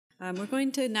We're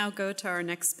going to now go to our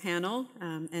next panel,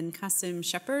 and Cassim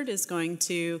Shepard is going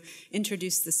to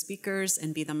introduce the speakers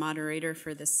and be the moderator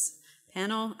for this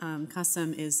panel.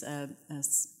 Cassim is an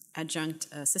adjunct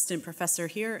assistant professor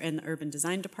here in the Urban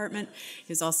Design Department.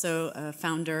 He's also a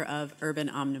founder of Urban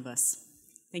Omnibus.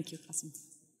 Thank you, Cassim.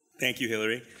 Thank you,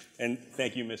 Hilary, and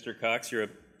thank you, Mr. Cox. You're a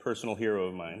personal hero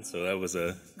of mine, so that was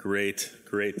a great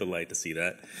delight to see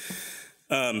that.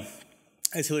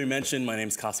 As Hilary mentioned, my name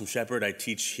is Cassim Shepard. I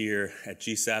teach here at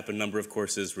GSAP a number of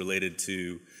courses related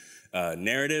to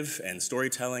narrative and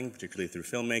storytelling, particularly through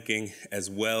filmmaking, as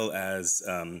well as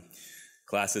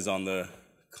classes on the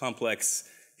complex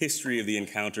history of the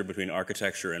encounter between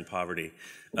architecture and poverty.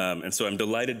 And so I'm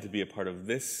delighted to be a part of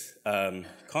this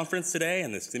conference today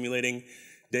and this stimulating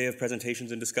day of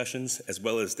presentations and discussions, as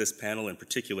well as this panel in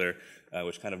particular,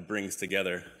 which kind of brings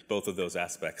together both of those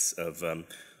aspects of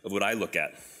what I look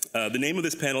at. The name of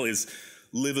this panel is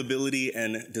Livability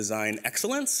and Design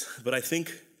Excellence, but I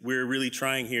think we're really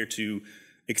trying here to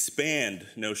expand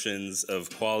notions of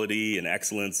quality and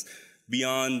excellence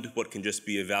beyond what can just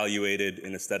be evaluated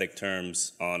in aesthetic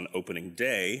terms on opening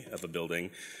day of a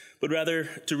building, but rather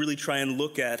to really try and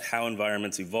look at how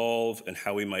environments evolve and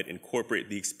how we might incorporate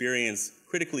the experience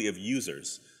critically of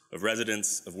users, of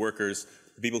residents, of workers,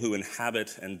 the people who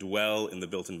inhabit and dwell in the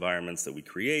built environments that we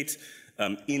create,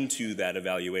 into that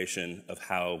evaluation of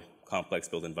how complex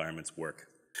built environments work.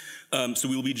 So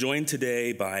we will be joined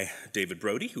today by David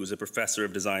Brody, who is a professor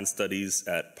of design studies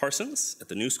at Parsons at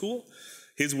the New School.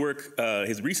 His work,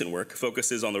 his recent work,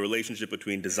 focuses on the relationship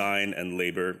between design and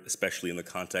labor, especially in the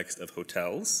context of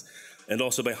hotels, and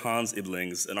also by Hans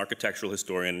Ibelings, an architectural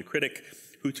historian and critic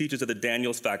who teaches at the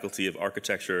Daniels Faculty of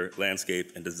Architecture,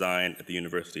 Landscape, and Design at the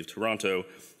University of Toronto,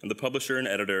 and the publisher and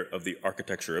editor of the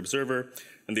Architecture Observer,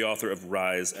 and the author of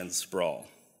Rise and Sprawl.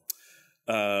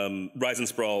 Rise and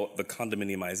Sprawl, The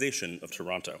Condominiumization of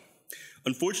Toronto.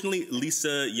 Unfortunately,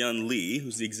 Lisa Yun Lee,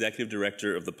 who's the executive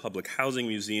director of the Public Housing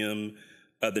Museum,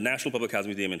 the National Public Housing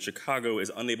Museum in Chicago,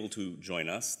 is unable to join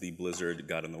us. The blizzard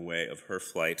got in the way of her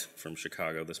flight from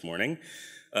Chicago this morning.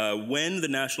 When the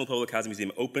National Public Housing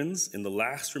Museum opens in the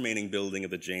last remaining building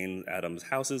of the Jane Addams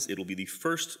houses, it'll be the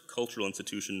first cultural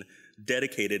institution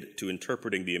dedicated to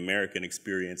interpreting the American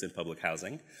experience in public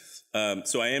housing.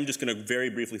 So I am just going to very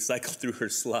briefly cycle through her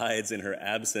slides in her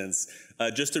absence,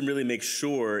 just to really make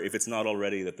sure, if it's not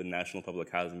already, that the National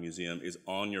Public Housing Museum is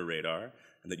on your radar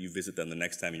and that you visit them the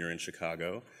next time you're in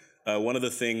Chicago. One of the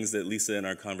things that Lisa in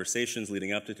our conversations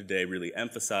leading up to today really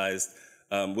emphasized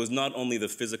was not only the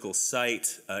physical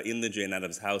site in the Jane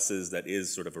Addams houses that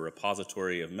is sort of a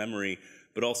repository of memory,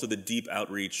 but also the deep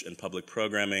outreach and public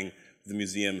programming the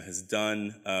museum has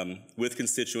done with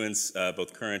constituents,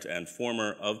 both current and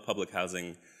former, of public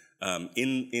housing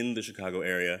in the Chicago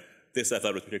area. This I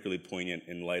thought was particularly poignant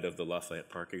in light of the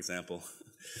Lafayette Park example.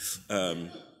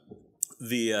 And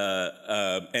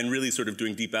really sort of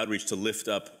doing deep outreach to lift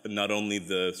up not only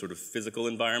the sort of physical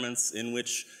environments in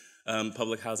which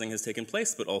public housing has taken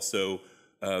place, but also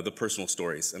the personal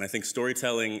stories. And I think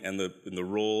storytelling and the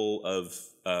role of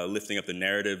lifting up the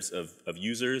narratives of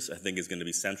users, I think, is going to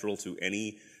be central to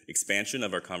any expansion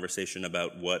of our conversation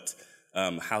about what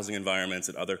housing environments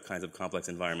and other kinds of complex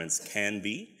environments can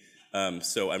be.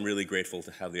 So I'm really grateful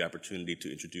to have the opportunity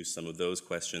to introduce some of those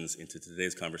questions into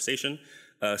today's conversation,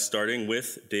 starting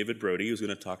with David Brody, who's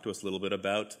going to talk to us a little bit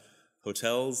about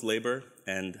hotels, labor,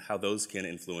 and how those can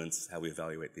influence how we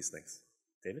evaluate these things.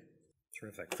 David?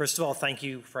 Terrific. First of all, thank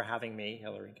you for having me,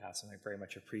 Hilary and Cassim. I very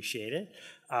much appreciate it.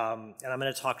 And I'm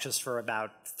going to talk just for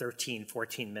about 13,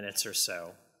 14 minutes or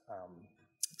so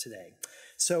today.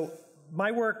 So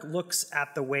my work looks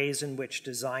at the ways in which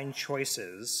design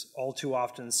choices all too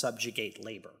often subjugate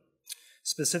labor.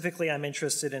 Specifically, I'm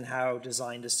interested in how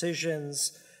design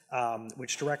decisions,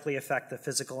 which directly affect the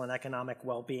physical and economic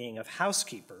well-being of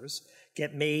housekeepers,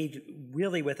 get made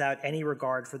really without any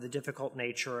regard for the difficult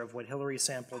nature of what Hilary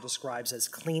Sample describes as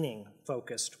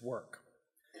cleaning-focused work.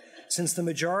 Since the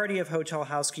majority of hotel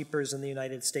housekeepers in the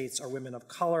United States are women of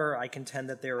color, I contend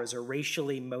that there is a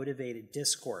racially motivated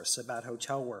discourse about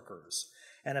hotel workers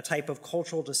and a type of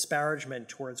cultural disparagement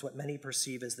towards what many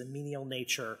perceive as the menial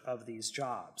nature of these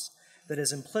jobs that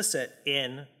is implicit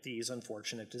in these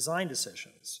unfortunate design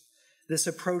decisions. This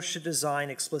approach to design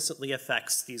explicitly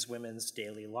affects these women's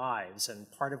daily lives, and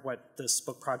part of what this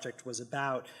book project was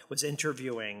about was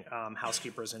interviewing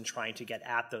housekeepers and trying to get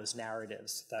at those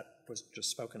narratives that was just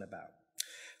spoken about.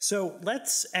 So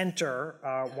let's enter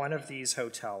one of these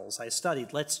hotels I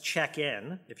studied. Let's check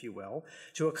in, if you will,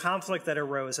 to a conflict that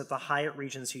arose at the Hyatt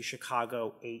Regency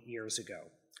Chicago 8 years ago.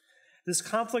 This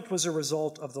conflict was a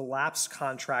result of the lapsed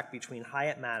contract between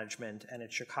Hyatt management and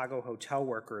its Chicago hotel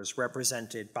workers,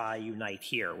 represented by Unite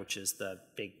Here, which is the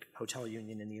big hotel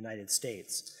union in the United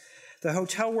States. The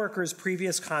hotel workers'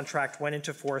 previous contract went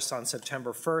into force on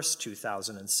September 1st,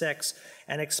 2006,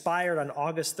 and expired on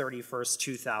August 31st,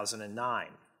 2009.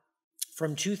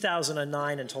 From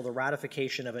 2009 until the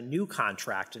ratification of a new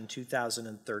contract in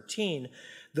 2013,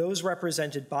 those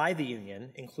represented by the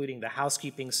union, including the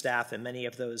housekeeping staff and many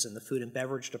of those in the food and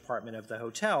beverage department of the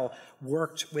hotel,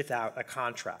 worked without a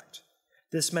contract.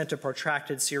 This meant a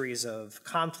protracted series of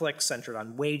conflicts centered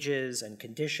on wages and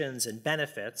conditions and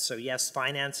benefits. So yes,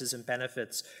 finances and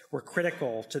benefits were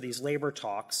critical to these labor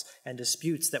talks and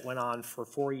disputes that went on for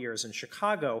 4 years in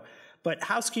Chicago. But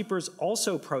housekeepers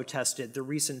also protested the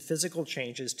recent physical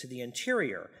changes to the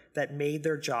interior that made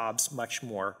their jobs much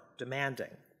more demanding.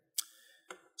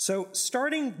 So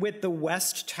starting with the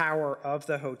west tower of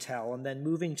the hotel and then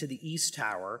moving to the east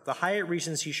tower, the Hyatt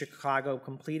Regency Chicago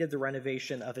completed the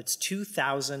renovation of its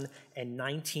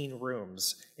 2,019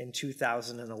 rooms in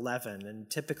 2011. And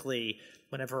typically,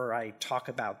 whenever I talk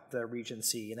about the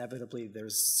Regency, inevitably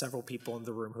there's several people in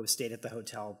the room who have stayed at the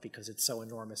hotel because it's so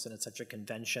enormous and it's such a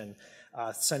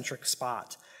convention-centric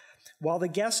spot. While the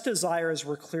guest desires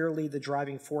were clearly the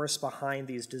driving force behind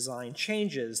these design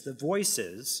changes, the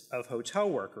voices of hotel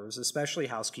workers, especially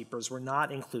housekeepers, were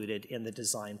not included in the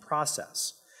design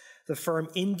process. The firm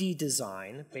Indie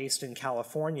Design, based in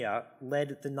California,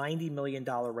 led the $90 million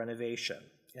renovation.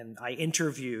 And I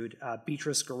interviewed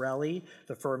Beatrice Gorelli,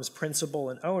 the firm's principal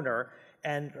and owner,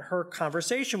 and her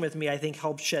conversation with me, I think,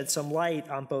 helped shed some light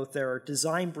on both their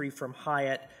design brief from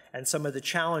Hyatt and some of the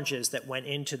challenges that went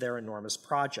into their enormous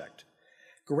project.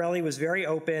 Gorelli was very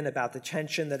open about the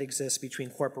tension that exists between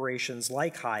corporations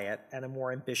like Hyatt and a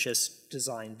more ambitious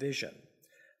design vision.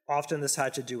 Often this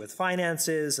had to do with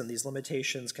finances, and these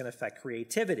limitations can affect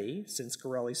creativity, since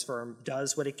Gorelli's firm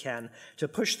does what it can to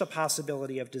push the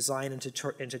possibility of design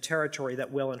into territory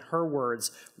that will, in her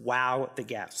words, wow the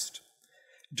guest.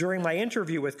 During my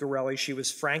interview with Gorelli, she was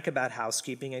frank about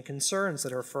housekeeping and concerns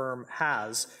that her firm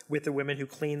has with the women who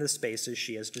clean the spaces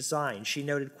she has designed. She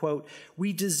noted, quote,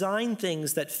 "We design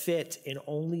things that fit in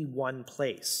only one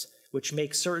place, which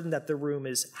makes certain that the room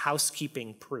is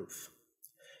housekeeping proof."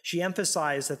 She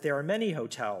emphasized that there are many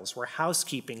hotels where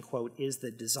housekeeping, quote, is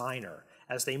the designer.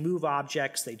 As they move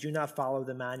objects, they do not follow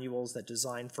the manuals that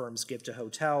design firms give to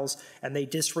hotels, and they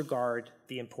disregard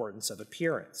the importance of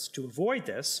appearance. To avoid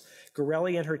this,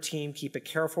 Gorelli and her team keep a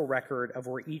careful record of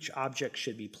where each object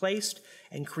should be placed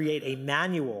and create a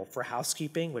manual for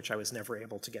housekeeping, which I was never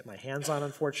able to get my hands on,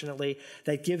 unfortunately,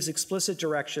 that gives explicit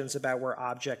directions about where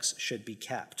objects should be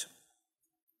kept.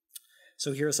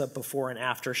 So here's a before and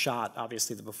after shot,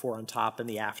 obviously the before on top and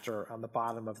the after on the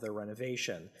bottom of the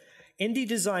renovation. Indie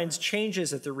Design's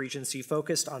changes at the Regency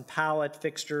focused on palette,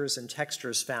 fixtures, and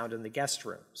textures found in the guest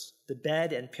rooms. The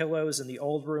bed and pillows in the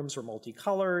old rooms were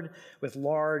multicolored, with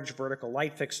large vertical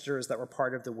light fixtures that were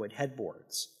part of the wood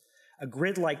headboards. A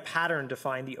grid-like pattern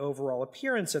defined the overall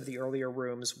appearance of the earlier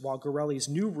rooms, while Gorelli's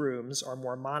new rooms are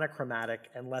more monochromatic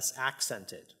and less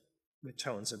accented, with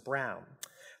tones of brown.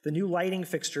 The new lighting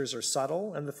fixtures are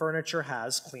subtle, and the furniture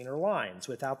has cleaner lines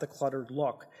without the cluttered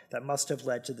look that must have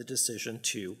led to the decision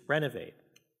to renovate.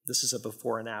 This is a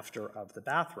before and after of the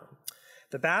bathroom.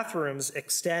 The bathrooms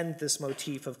extend this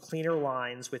motif of cleaner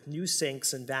lines with new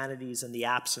sinks and vanities in the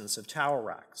absence of towel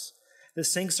racks. The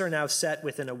sinks are now set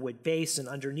within a wood base, and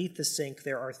underneath the sink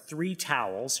there are 3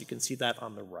 towels, you can see that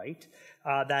on the right,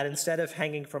 that instead of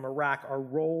hanging from a rack are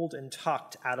rolled and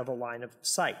tucked out of a line of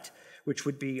sight, which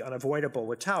would be unavoidable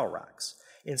with towel racks.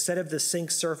 Instead of the sink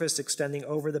surface extending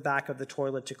over the back of the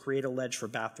toilet to create a ledge for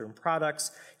bathroom products,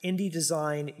 Indie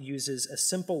Design uses a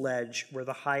simple ledge where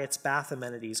the Hyatt's bath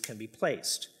amenities can be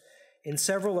placed. In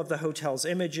several of the hotel's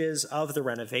images of the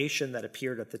renovation that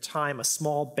appeared at the time, a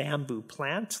small bamboo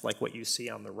plant, like what you see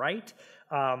on the right,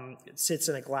 sits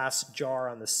in a glass jar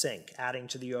on the sink, adding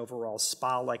to the overall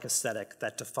spa-like aesthetic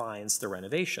that defines the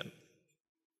renovation.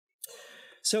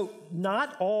 So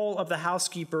not all of the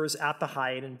housekeepers at the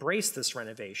Hyatt embraced this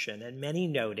renovation, and many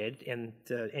noted in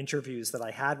the interviews that I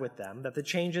had with them that the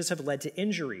changes have led to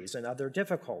injuries and other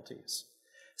difficulties.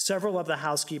 Several of the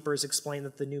housekeepers explained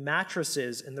that the new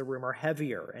mattresses in the room are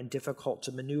heavier and difficult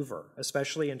to maneuver,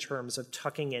 especially in terms of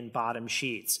tucking in bottom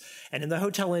sheets. And in the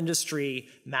hotel industry,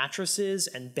 mattresses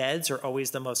and beds are always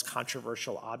the most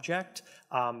controversial object.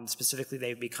 Specifically,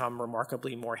 they've become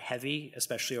remarkably more heavy,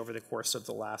 especially over the course of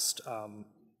the last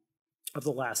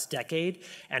decade.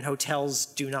 And hotels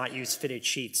do not use fitted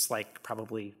sheets like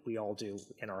probably we all do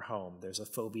in our home. There's a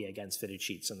phobia against fitted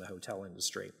sheets in the hotel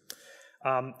industry.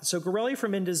 So Gabriela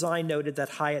from InDesign noted that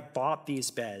Hyatt bought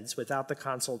these beds without the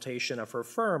consultation of her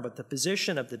firm, but the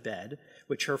position of the bed,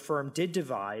 which her firm did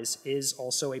devise, is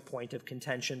also a point of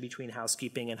contention between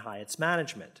housekeeping and Hyatt's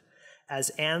management. As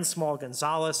Anne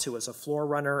Small-Gonzalez, who was a floor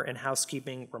runner in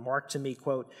housekeeping, remarked to me,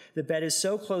 quote, "The bed is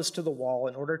so close to the wall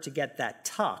in order to get that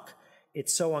tuck,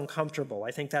 it's so uncomfortable.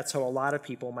 I think that's how a lot of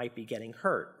people might be getting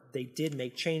hurt." They did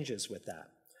make changes with that.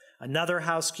 Another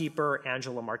housekeeper,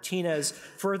 Angela Martinez,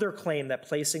 further claimed that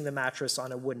placing the mattress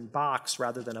on a wooden box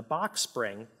rather than a box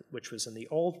spring, which was in the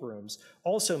old rooms,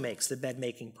 also makes the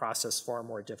bed-making process far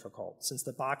more difficult, since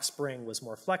the box spring was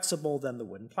more flexible than the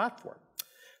wooden platform.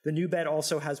 The new bed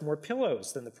also has more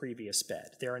pillows than the previous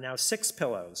bed. There are now 6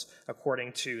 pillows,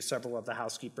 according to several of the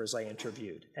housekeepers I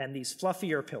interviewed. And these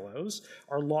fluffier pillows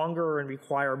are longer and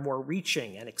require more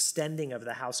reaching and extending of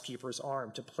the housekeeper's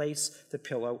arm to place the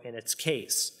pillow in its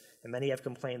case. And many have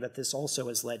complained that this also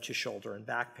has led to shoulder and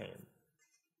back pain.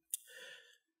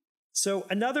 So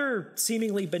another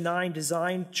seemingly benign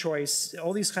design choice,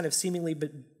 all these kind of seemingly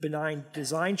benign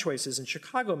design choices in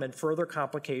Chicago meant further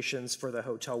complications for the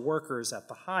hotel workers at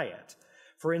the Hyatt.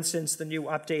 For instance, the new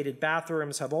updated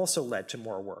bathrooms have also led to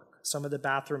more work. Some of the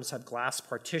bathrooms have glass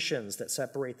partitions that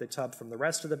separate the tub from the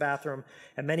rest of the bathroom,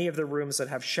 and many of the rooms that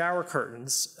have shower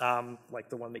curtains, like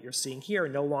the one that you're seeing here,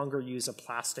 no longer use a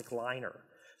plastic liner.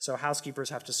 So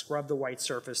housekeepers have to scrub the white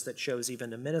surface that shows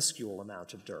even a minuscule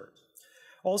amount of dirt.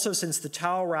 Also, since the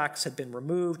towel racks had been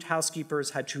removed, housekeepers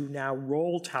had to now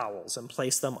roll towels and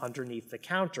place them underneath the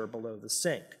counter below the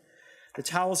sink. The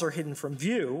towels are hidden from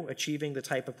view, achieving the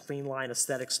type of clean line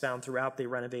aesthetics found throughout the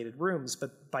renovated rooms,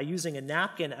 but by using a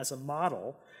napkin as a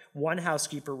model, one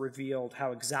housekeeper revealed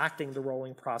how exacting the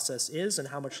rolling process is and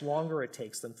how much longer it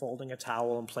takes than folding a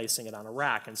towel and placing it on a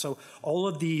rack. And so all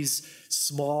of these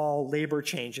small labor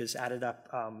changes added up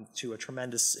to a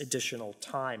tremendous additional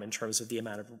time in terms of the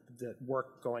amount of the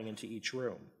work going into each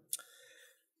room.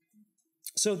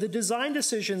 So the design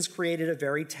decisions created a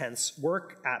very tense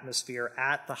work atmosphere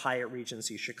at the Hyatt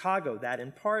Regency Chicago that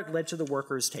in part led to the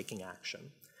workers taking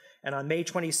action. And on May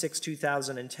 26,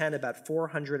 2010, about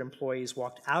 400 employees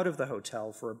walked out of the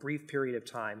hotel for a brief period of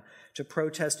time to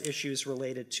protest issues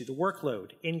related to the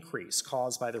workload increase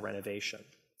caused by the renovation.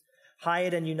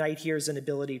 Hyatt and Unite Here's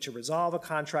inability to resolve a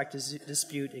contract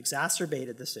dispute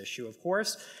exacerbated this issue, of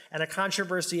course, and a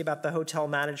controversy about the hotel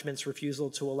management's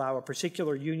refusal to allow a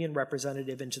particular union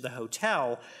representative into the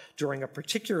hotel during a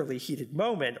particularly heated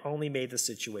moment only made the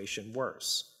situation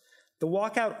worse. The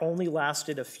walkout only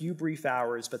lasted a few brief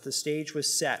hours, but the stage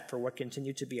was set for what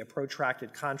continued to be a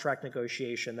protracted contract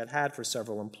negotiation that had, for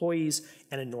several employees,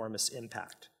 an enormous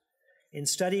impact. In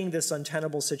studying this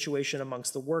untenable situation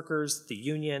amongst the workers, the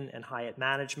union, and Hyatt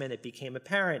management, it became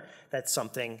apparent that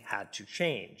something had to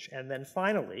change. And then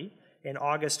finally, in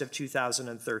August of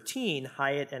 2013,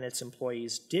 Hyatt and its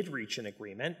employees did reach an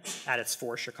agreement at its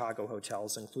 4 Chicago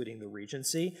hotels, including the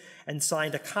Regency, and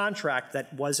signed a contract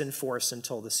that was in force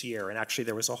until this year. And actually,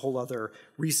 there was a whole other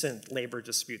recent labor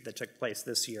dispute that took place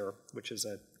this year, which is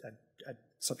a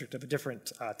subject of a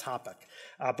different topic,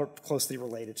 but closely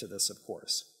related to this, of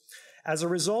course. As a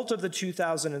result of the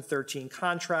 2013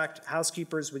 contract,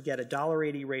 housekeepers would get a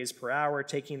 $1.80 raise per hour,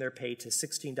 taking their pay to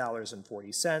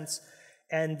 $16.40.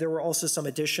 And there were also some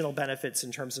additional benefits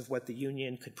in terms of what the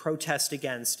union could protest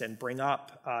against and bring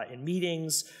up in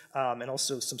meetings, and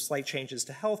also some slight changes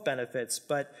to health benefits.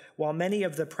 But while many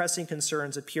of the pressing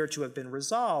concerns appear to have been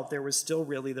resolved, there was still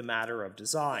really the matter of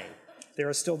design. There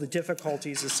are still the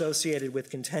difficulties associated with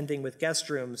contending with guest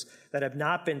rooms that have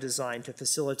not been designed to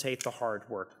facilitate the hard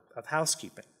work of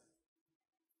housekeeping.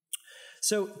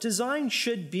 So design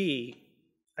should be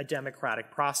a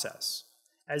democratic process.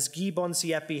 As Guy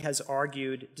Bonsiepi has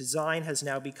argued, design has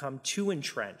now become too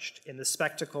entrenched in the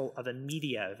spectacle of a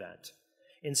media event.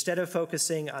 Instead of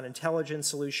focusing on intelligent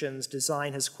solutions,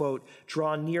 design has, quote,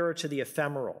 drawn nearer to the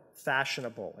ephemeral,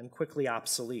 fashionable, and quickly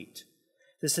obsolete.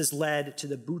 This has led to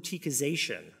the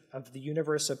boutiquization of the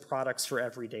universe of products for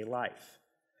everyday life.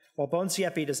 While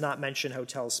Bonsiepi does not mention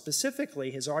hotels specifically,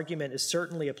 his argument is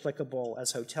certainly applicable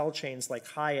as hotel chains like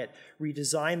Hyatt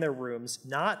redesign their rooms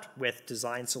not with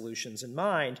design solutions in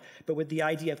mind, but with the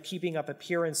idea of keeping up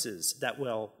appearances that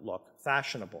will look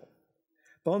fashionable.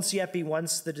 Bonsiepi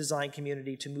wants the design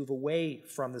community to move away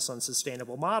from this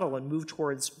unsustainable model and move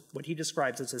towards what he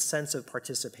describes as a sense of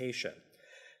participation,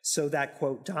 so that,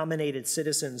 quote, dominated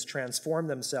citizens transform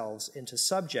themselves into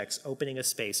subjects opening a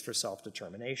space for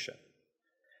self-determination.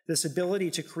 This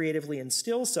ability to creatively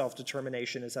instill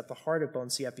self-determination is at the heart of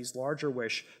Bonsiepi's larger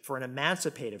wish for an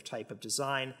emancipative type of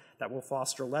design that will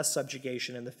foster less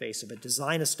subjugation in the face of a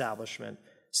design establishment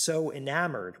so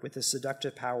enamored with the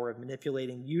seductive power of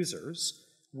manipulating users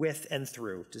with and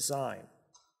through design.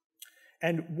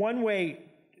 And one way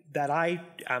that I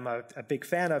am a big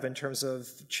fan of in terms of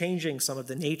changing some of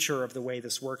the nature of the way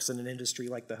this works in an industry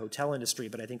like the hotel industry,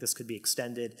 but I think this could be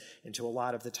extended into a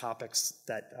lot of the topics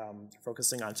that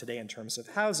focusing on today in terms of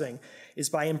housing, is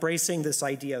by embracing this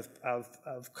idea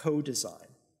of co-design.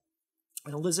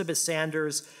 And Elizabeth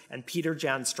Sanders and Peter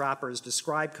Jan Strappers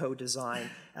describe co-design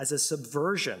as a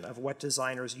subversion of what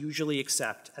designers usually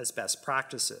accept as best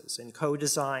practices. In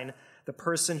co-design, the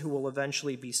person who will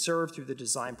eventually be served through the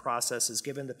design process is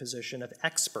given the position of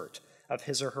expert of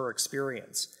his or her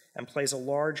experience and plays a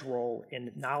large role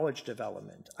in knowledge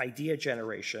development, idea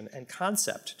generation, and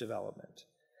concept development.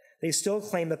 They still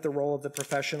claim that the role of the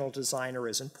professional designer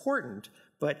is important,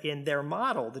 but in their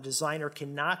model, the designer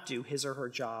cannot do his or her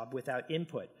job without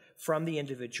input from the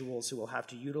individuals who will have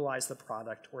to utilize the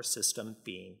product or system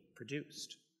being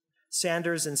produced.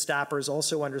 Sanders and Strappers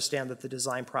also understand that the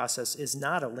design process is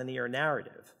not a linear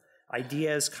narrative.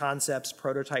 Ideas, concepts,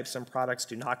 prototypes, and products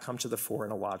do not come to the fore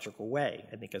in a logical way,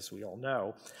 I think, as we all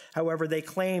know. However, they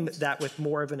claim that with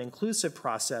more of an inclusive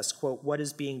process, quote, what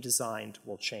is being designed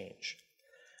will change.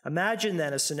 Imagine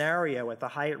then a scenario at the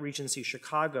Hyatt Regency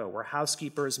Chicago where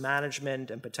housekeepers,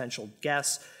 management, and potential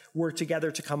guests work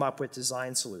together to come up with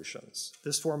design solutions.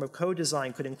 This form of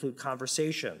co-design could include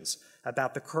conversations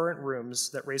about the current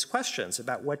rooms that raise questions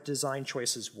about what design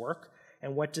choices work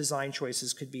and what design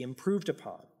choices could be improved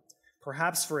upon.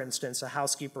 Perhaps, for instance, a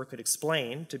housekeeper could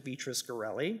explain to Beatrice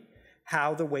Gorelli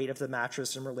how the weight of the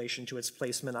mattress in relation to its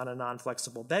placement on a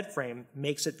non-flexible bed frame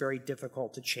makes it very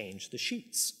difficult to change the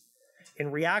sheets. In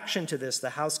reaction to this,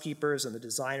 the housekeepers and the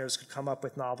designers could come up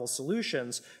with novel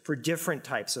solutions for different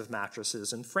types of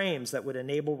mattresses and frames that would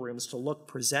enable rooms to look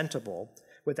presentable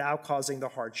without causing the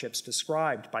hardships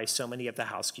described by so many of the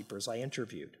housekeepers I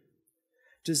interviewed.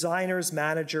 Designers,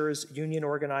 managers, union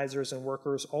organizers, and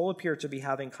workers all appear to be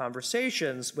having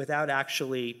conversations without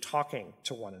actually talking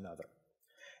to one another.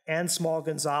 Anne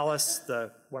Small-Gonzalez,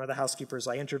 one of the housekeepers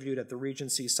I interviewed at the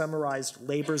Regency, summarized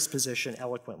labor's position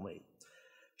eloquently.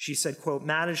 She said, quote,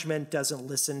 management doesn't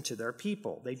listen to their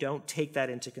people. They don't take that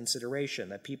into consideration,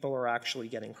 that people are actually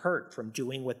getting hurt from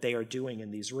doing what they are doing in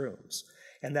these rooms,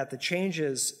 and that the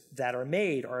changes that are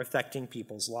made are affecting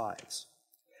people's lives.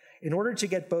 In order to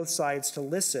get both sides to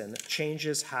listen,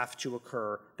 changes have to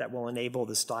occur that will enable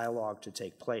this dialogue to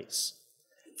take place.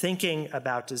 Thinking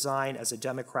about design as a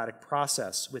democratic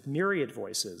process with myriad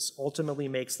voices ultimately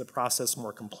makes the process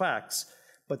more complex,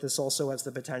 but this also has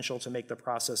the potential to make the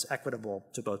process equitable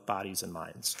to both bodies and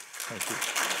minds. Thank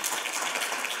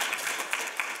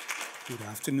you. Good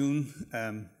afternoon.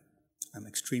 I'm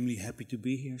extremely happy to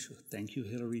be here, so thank you,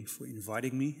 Hilary, for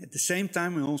inviting me. At the same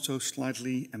time, I'm also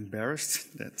slightly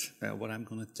embarrassed that what I'm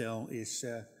going to tell is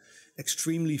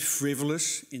extremely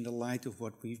frivolous in the light of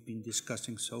what we've been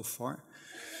discussing so far.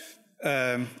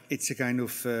 It's a kind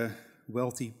of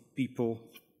wealthy people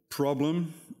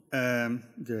problem.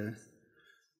 The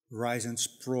rise and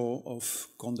sprawl of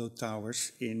condo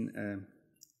towers in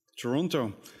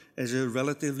Toronto. As a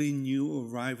relatively new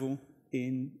arrival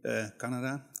in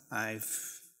Canada,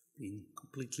 I've been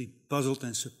completely puzzled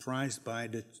and surprised by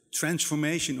the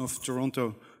transformation of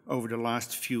Toronto over the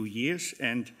last few years.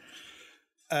 And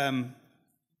let me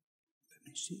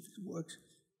see if it works.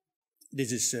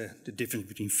 This is the difference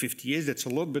between 50 years. That's a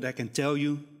lot, but I can tell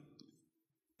you,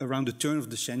 around the turn of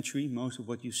the century, most of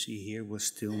what you see here was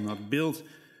still not built.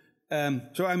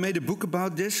 So I made a book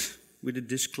about this with a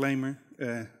disclaimer.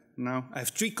 Now I have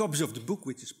 3 copies of the book,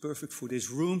 which is perfect for this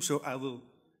room, so I will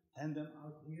hand them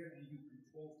out here and you can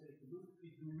all take a look.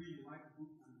 If you really like the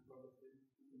book, I'm probably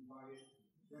you can buy it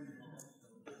 $20.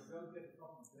 So don't get a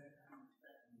copy back, I'm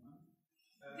expecting one.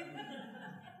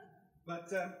 But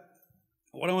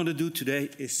what I want to do today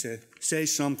is say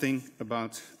something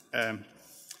about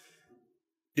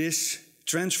this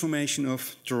transformation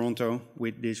of Toronto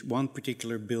with this one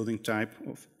particular building type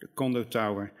of the condo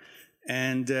tower.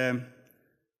 And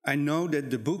I know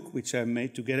that the book, which I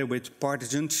made together with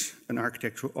Partisans, an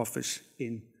architectural office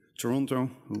in Toronto,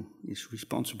 who is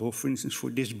responsible, for instance, for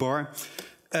this bar,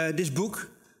 this book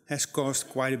has caused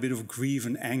quite a bit of grief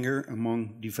and anger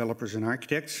among developers and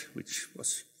architects, which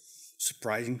was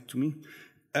surprising to me,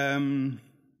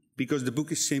 because the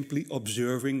book is simply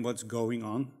observing what's going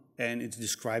on, and it's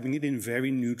describing it in a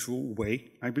very neutral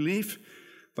way, I believe,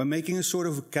 by making a sort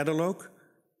of a catalog.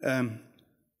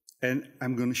 And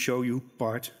I'm going to show you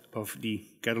part of the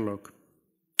catalog.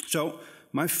 So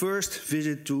my first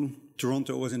visit to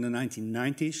Toronto was in the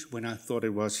 1990s, when I thought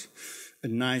it was a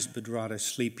nice but rather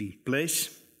sleepy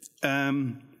place.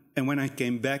 And when I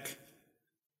came back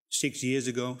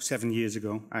 7 years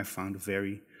ago, I found a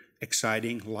very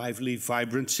exciting, lively,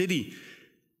 vibrant city.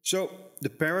 So the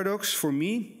paradox for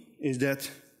me is that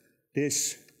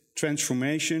this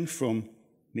transformation from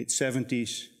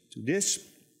mid-70s to this,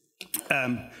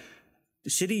 the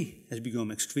city has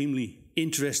become extremely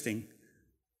interesting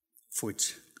for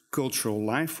its cultural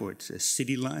life, for its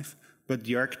city life, but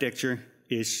the architecture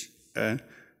is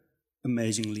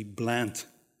amazingly bland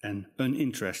and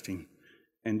uninteresting.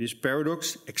 And this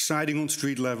paradox, exciting on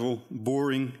street level,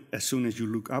 boring as soon as you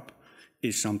look up,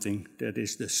 is something that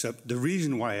is the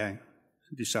reason why I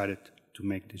decided to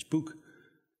make this book.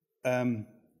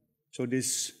 So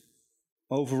this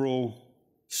overall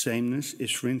sameness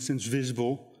is, for instance,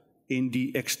 visible in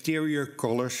the exterior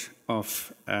colors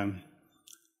of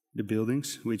the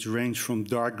buildings, which range from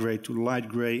dark gray to light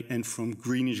gray and from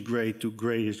greenish gray to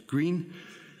grayish green.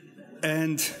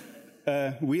 And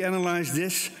we analyzed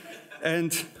this,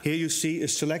 and here you see a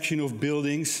selection of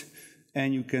buildings,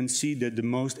 and you can see that the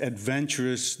most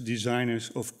adventurous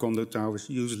designers of condo towers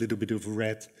use a little bit of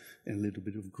red and a little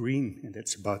bit of green, and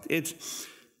that's about it.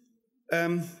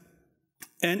 And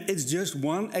it's just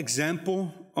one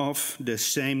example of the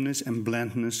sameness and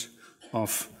blandness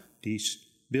of these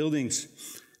buildings.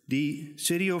 The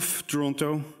city of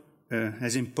Toronto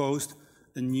has imposed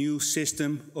a new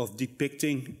system of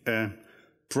depicting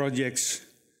projects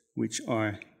which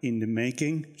are in the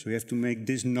making. So you have to make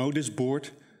this notice board,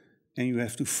 and you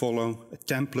have to follow a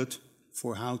template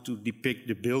for how to depict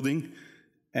the building.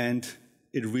 And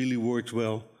it really worked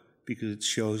well because it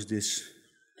shows this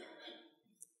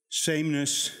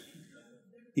sameness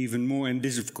even more. And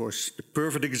this, of course, the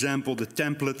perfect example, the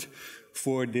template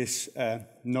for this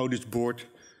notice board,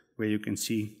 where you can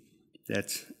see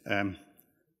that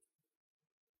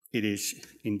it is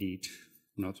indeed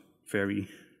not very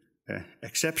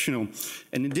exceptional.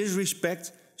 And in this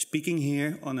respect, speaking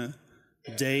here on a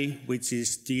day which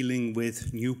is dealing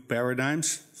with new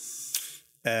paradigms,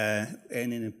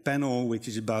 and in a panel which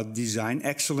is about design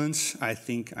excellence, I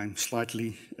think I'm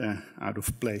slightly out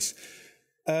of place.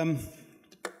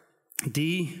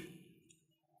 The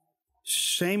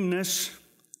sameness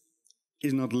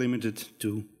is not limited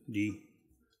to the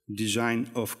design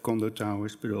of condo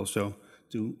towers, but also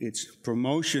to its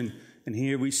promotion. And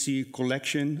here we see a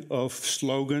collection of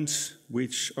slogans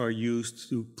which are used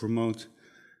to promote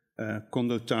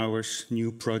condo towers,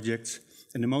 new projects.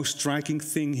 And the most striking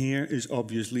thing here is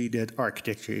obviously that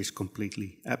architecture is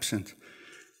completely absent.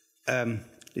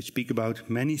 They speak about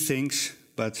many things,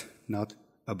 but not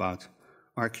about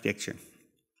architecture.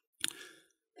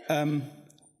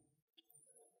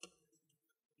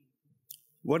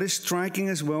 What is striking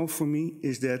as well for me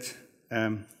is that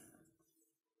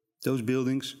those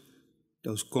buildings,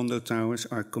 those condo towers,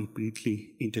 are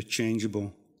completely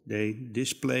interchangeable. They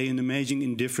display an amazing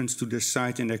indifference to their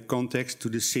site and their context, to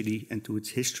the city and to its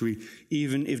history.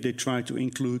 Even if they try to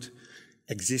include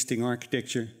existing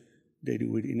architecture, they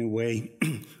do it in a way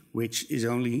which is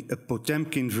only a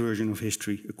Potemkin version of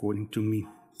history, according to me.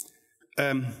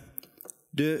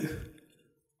 The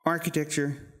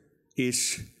architecture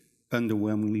is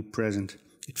underwhelmingly present.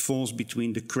 It falls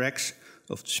between the cracks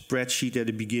of the spreadsheet at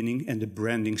the beginning and the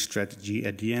branding strategy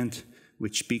at the end,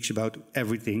 which speaks about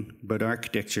everything but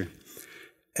architecture.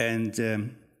 And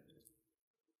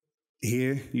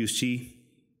here you see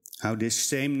how this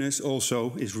sameness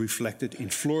also is reflected in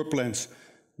floor plans,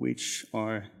 which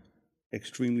are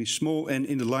extremely small. And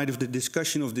in the light of the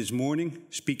discussion of this morning,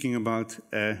 speaking about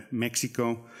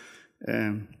Mexico,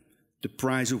 the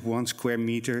price of 1 square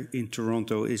meter in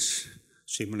Toronto is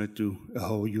similar to a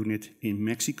whole unit in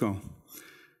Mexico.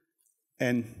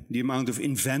 And the amount of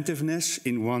inventiveness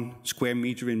in 1 square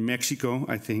meter in Mexico,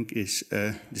 I think, is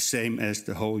the same as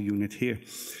the whole unit here.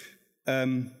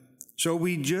 So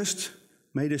we just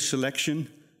made a selection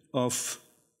of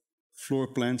floor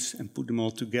plans and put them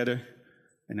all together.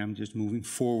 And I'm just moving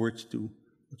forward to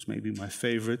what's maybe my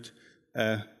favorite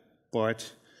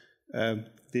part,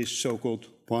 this so-called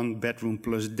 1 bedroom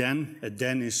plus den. A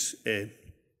den is,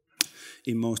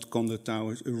 in most condo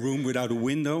towers, a room without a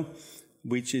window,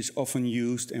 which is often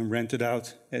used and rented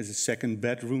out as a second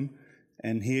bedroom.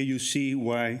 And here you see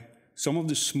why some of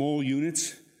the small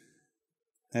units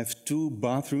have 2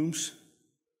 bathrooms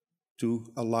to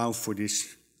allow for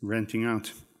this renting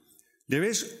out. There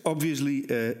is obviously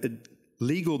a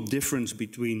legal difference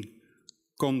between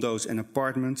condos and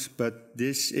apartments, but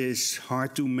this is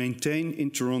hard to maintain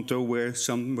in Toronto, where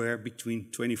somewhere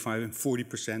between 25 and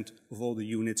 40% of all the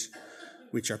units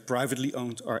which are privately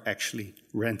owned are actually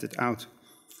rented out.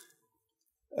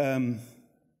 The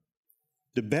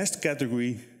best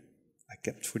category I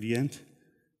kept for the end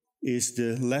is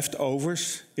the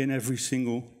leftovers in every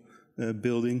single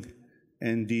building,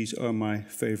 and these are my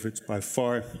favorites by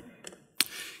far.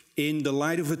 In the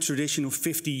light of a tradition of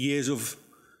 50 years of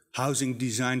housing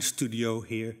design studio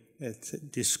here at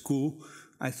this school,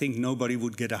 I think nobody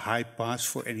would get a high pass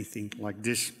for anything like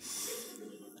this.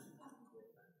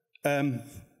 I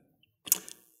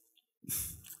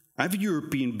have a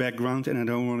European background and I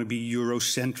don't want to be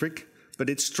Eurocentric, but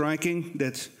it's striking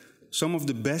that some of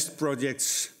the best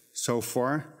projects so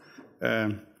far,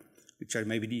 which are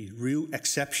maybe the real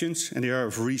exceptions, and they are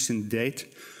of recent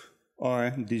date,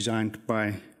 are designed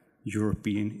by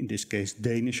European, in this case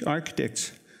Danish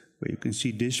architects, where you can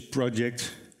see this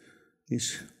project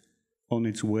is on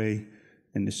its way,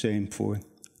 and the same for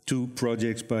 2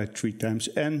 projects by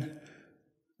 3xN,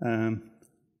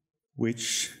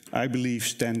 which I believe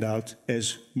stand out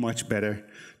as much better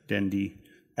than the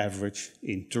average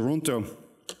in Toronto.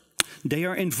 They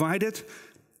are invited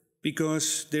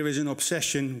because there is an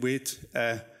obsession with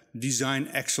design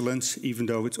excellence, even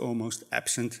though it's almost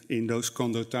absent in those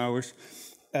condo towers.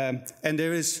 And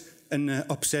there is an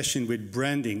obsession with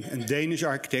branding, and Danish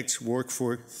architects work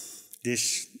for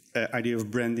this idea of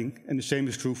branding, and the same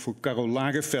is true for Karl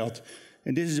Lagerfeld.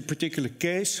 And this is a particular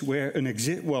case where an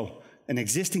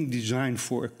existing design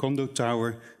for a condo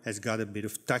tower has got a bit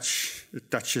of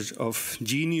touches of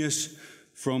genius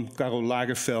from Karl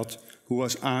Lagerfeld, who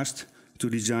was asked to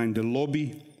design the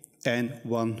lobby and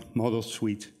 1 model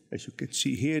suite. As you can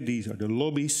see here, these are the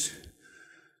lobbies.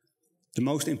 The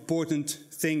most important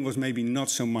thing was maybe not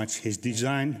so much his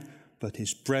design, but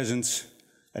his presence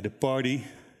at the party,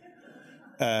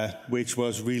 which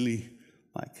was really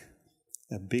like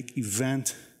a big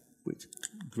event with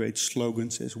great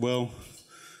slogans as well.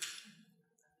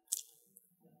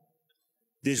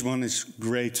 This one is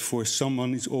great for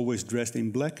someone who's always dressed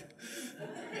in black.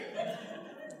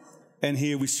 And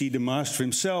here we see the master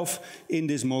himself in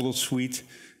this model suite,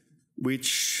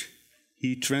 which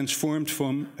he transformed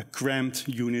from a cramped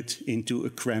unit into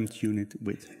a cramped unit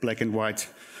with black and white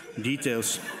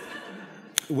details,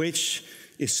 which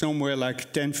is somewhere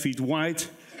like 10 feet wide,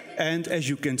 and as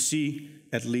you can see,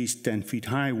 at least 10 feet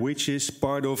high, which is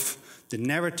part of the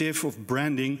narrative of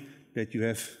branding, that you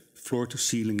have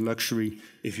floor-to-ceiling luxury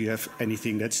if you have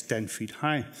anything that's 10 feet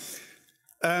high.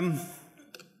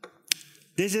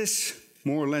 This is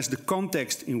more or less the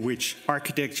context in which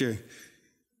architecture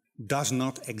does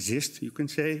not exist, you can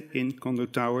say, in condo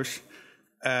towers,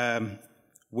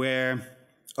 where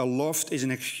a loft is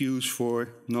an excuse for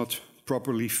not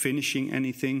properly finishing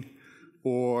anything,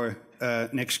 or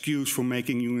an excuse for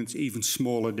making units even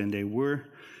smaller than they were.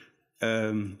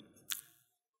 In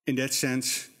that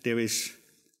sense, there is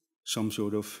some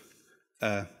sort of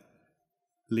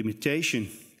limitation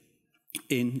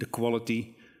in the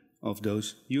quality of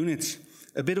those units.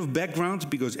 A bit of background,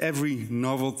 because every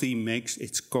novelty makes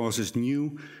its causes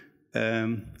new.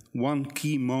 One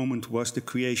key moment was the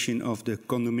creation of the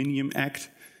Condominium Act,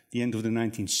 the end of the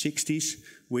 1960s,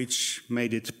 which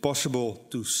made it possible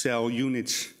to sell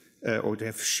units or to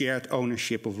have shared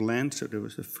ownership of land. So that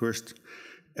was the first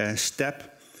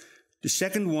step. The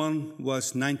second one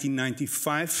was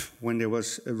 1995, when there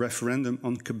was a referendum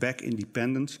on Quebec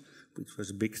independence, which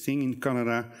was a big thing in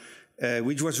Canada,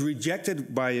 which was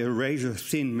rejected by a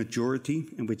razor-thin majority,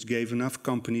 and which gave enough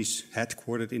companies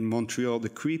headquartered in Montreal the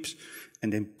creeps,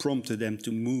 and then prompted them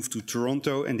to move to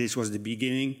Toronto, and this was the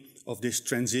beginning of this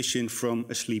transition from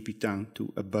a sleepy town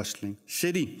to a bustling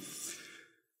city.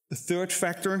 The third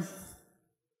factor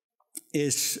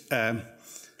is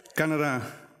Canada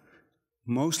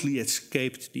mostly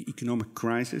escaped the economic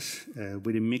crisis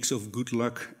with a mix of good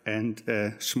luck and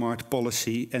smart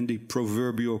policy and the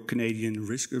proverbial Canadian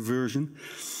risk aversion.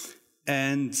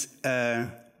 And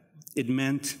it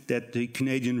meant that the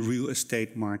Canadian real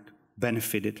estate market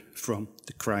benefited from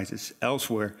the crisis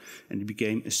elsewhere, and it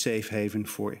became a safe haven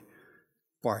for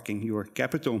parking your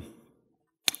capital.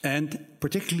 And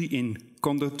particularly in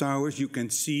condo towers, you can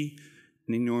see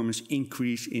an enormous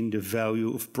increase in the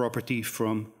value of property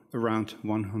from around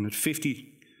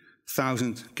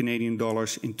 150,000 Canadian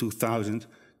dollars in 2000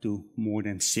 to more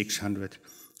than 600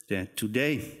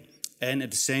 today. And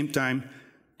at the same time,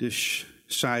 the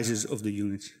sizes of the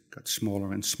units got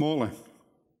smaller and smaller.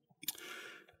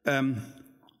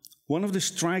 One of the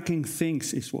striking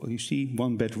things is what you see: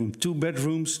 1 bedroom, 2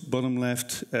 bedrooms, bottom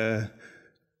left.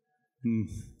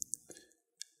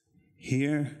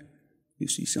 Here you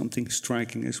see something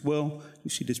striking as well. You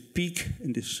see this peak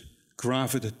and this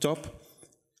graph at the top,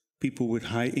 people with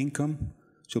high income.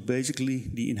 So basically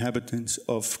the inhabitants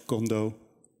of condo,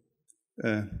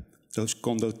 those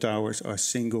condo towers are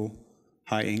single,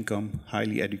 high income,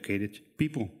 highly educated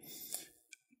people.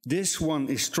 This one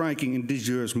is striking and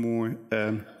deserves more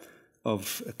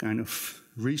of a kind of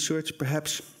research,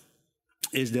 perhaps,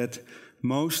 is that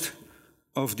most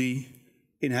of the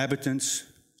inhabitants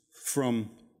from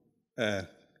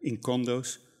in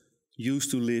condos used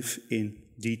to live in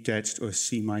detached or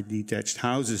semi-detached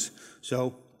houses.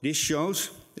 So this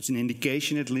shows, it's an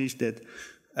indication at least, that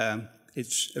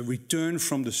it's a return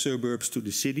from the suburbs to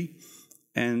the city.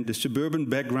 And the suburban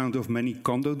background of many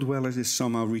condo dwellers is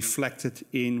somehow reflected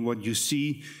in what you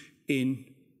see in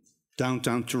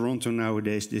downtown Toronto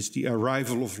nowadays. There's the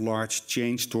arrival of large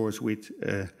chain stores with,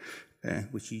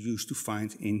 which you used to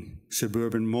find in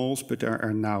suburban malls, but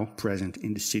are now present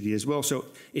in the city as well. So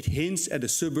it hints at a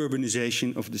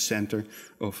suburbanization of the center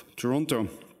of Toronto.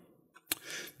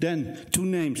 Then 2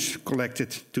 names collected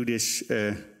to this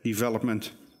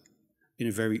development in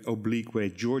a very oblique way,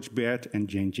 George Baird and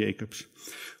Jane Jacobs.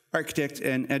 Architect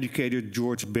and educator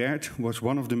George Baird was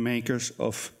one of the makers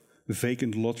of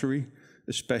Vacant Lottery,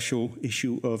 a special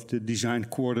issue of the Design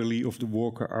Quarterly of the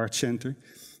Walker Art Center,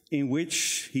 in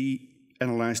which he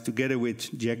analyzed, together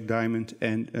with Jack Diamond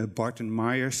and Barton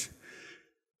Myers,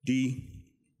 the,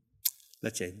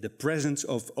 let's say, the presence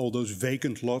of all those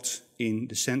vacant lots in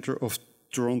the center of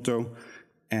Toronto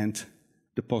and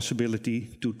the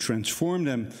possibility to transform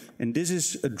them. And this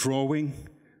is a drawing,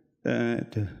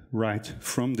 the right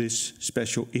from this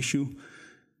special issue,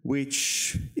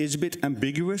 which is a bit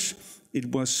ambiguous. It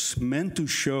was meant to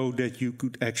show that you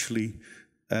could actually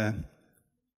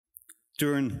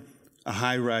turn a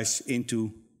high-rise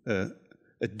into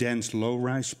a dense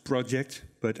low-rise project,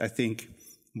 but I think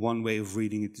one way of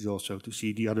reading it is also to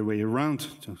see the other way around,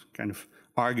 so kind of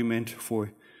argument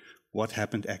for what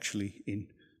happened actually in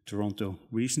Toronto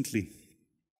recently.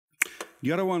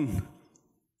 The other one,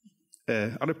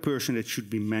 other person that should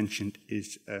be mentioned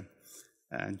is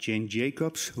Jane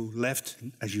Jacobs, who left,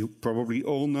 as you probably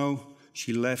all know,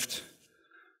 she left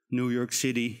New York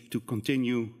City to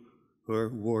continue her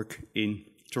work in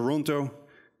Toronto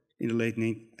in the late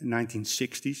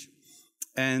 1960s.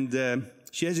 And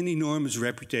she has an enormous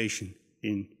reputation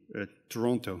in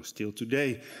Toronto still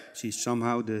today. She's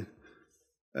somehow the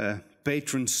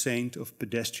patron saint of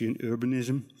pedestrian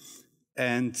urbanism.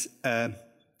 And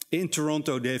in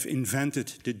Toronto, they've invented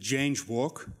the Jane's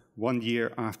Walk 1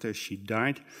 year after she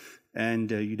died.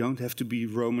 And you don't have to be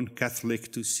Roman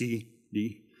Catholic to see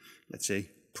the, let's say,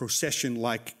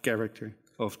 procession-like character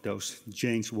of those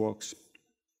Jane's Walks.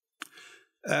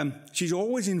 She's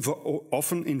always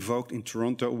often invoked in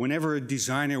Toronto whenever a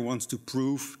designer wants to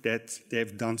prove that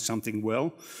they've done something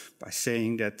well by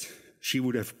saying that she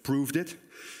would have proved it.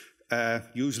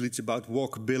 Usually it's about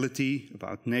walkability,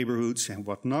 about neighborhoods and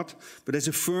whatnot. But as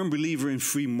a firm believer in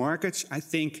free markets, I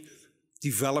think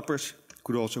developers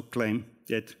could also claim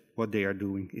that what they are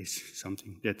doing is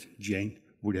something that Jane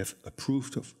would have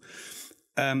approved of.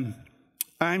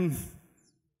 I'm,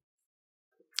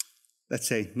 let's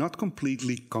say, not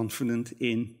completely confident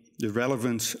in the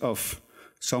relevance of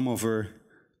some of her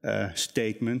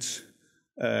statements.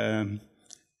 And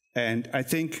I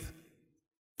think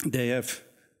they have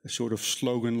a sort of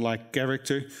slogan-like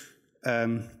character.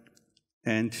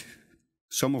 And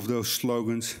some of those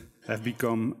slogans have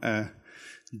become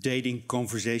dating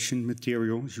conversation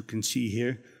material, as you can see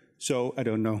here. So I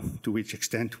don't know to which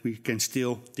extent we can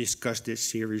still discuss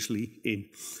this seriously in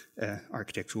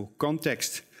architectural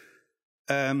context.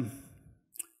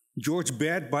 George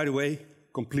Baird, by the way,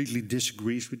 completely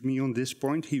disagrees with me on this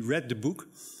point. He read the book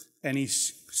and he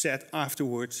said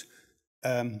afterwards,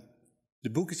 the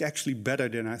book is actually better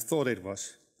than I thought it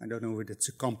was. I don't know whether it's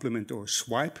a compliment or a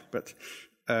swipe, but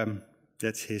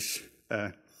that's his.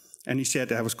 And he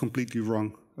said I was completely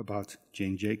wrong about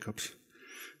Jane Jacobs.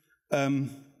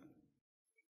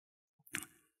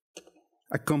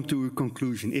 I come to a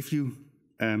conclusion. If you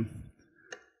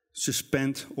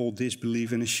suspend all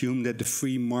disbelief and assume that the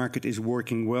free market is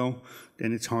working well,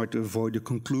 then it's hard to avoid the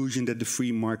conclusion that the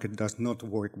free market does not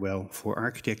work well for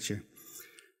architecture.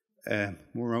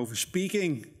 Moreover,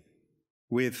 speaking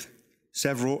with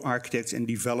several architects and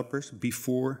developers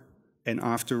before and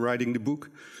after writing the book,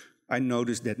 I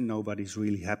noticed that nobody's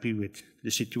really happy with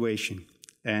the situation.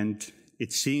 And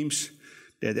it seems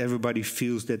that everybody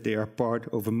feels that they are part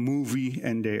of a movie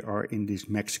and they are in this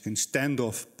Mexican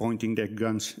standoff, pointing their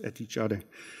guns at each other.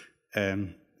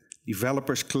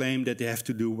 Developers claim that they have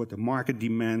to do what the market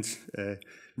demands.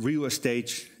 Real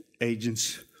estate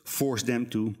agents force them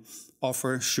to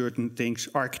offer certain things.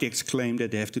 Architects claim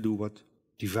that they have to do what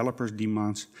developers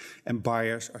demand, and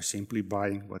buyers are simply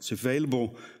buying what's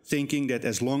available, thinking that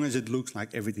as long as it looks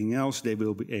like everything else, they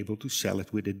will be able to sell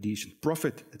it with a decent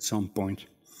profit at some point.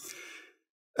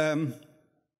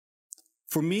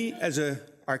 For me, as an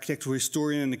architectural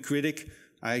historian and a critic,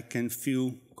 I can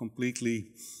feel completely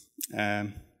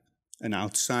an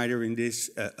outsider in this,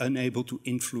 unable to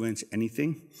influence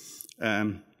anything.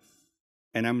 And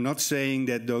I'm not saying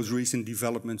that those recent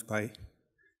developments by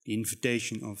the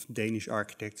invitation of Danish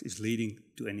architects is leading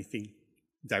to anything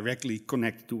directly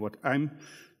connected to what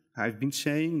I've been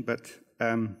saying, but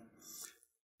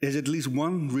there's at least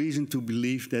one reason to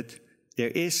believe that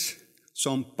there is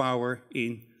some power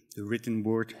in the written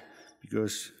word,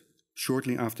 because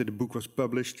shortly after the book was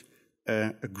published,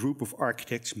 a group of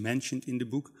architects mentioned in the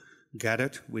book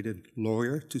gathered with a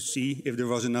lawyer to see if there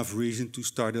was enough reason to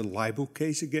start a libel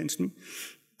case against me.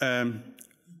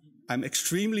 I'm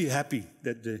extremely happy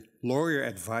that the lawyer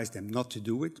advised them not to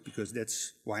do it, because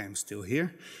that's why I'm still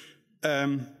here.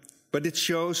 But it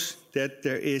shows that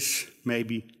there is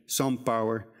maybe some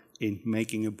power in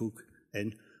making a book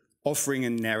and offering a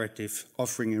narrative,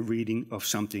 offering a reading of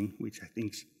something which I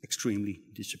think is extremely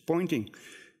disappointing.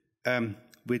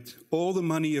 With all the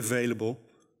money available,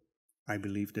 I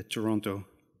believe that Toronto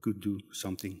could do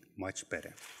something much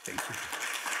better. Thank you.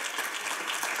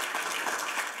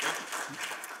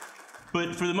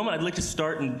 But for the moment, I'd like to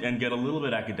start and get a little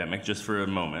bit academic just for a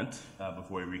moment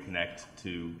before we reconnect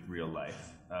to real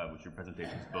life, which your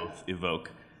presentations both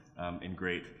evoke in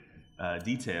great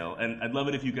detail. And I'd love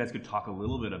it if you guys could talk a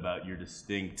little bit about your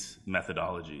distinct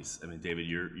methodologies. I mean, David,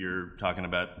 you're talking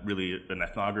about really an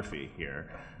ethnography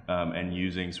here and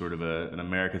using sort of an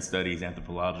American studies,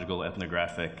 anthropological,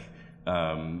 ethnographic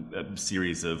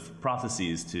series of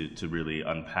processes to really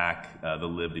unpack the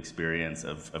lived experience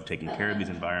of taking care of these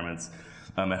environments.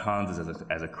 And Hans,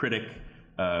 as a critic,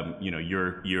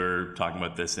 you're talking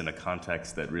about this in a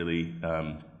context that really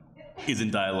is in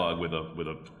dialogue with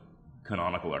a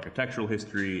canonical architectural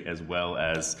history, as well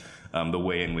as the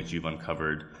way in which you've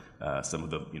uncovered some of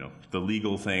the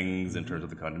legal things in terms of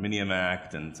the Condominium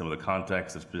Act and some of the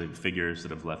context of specific figures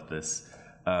that have left this.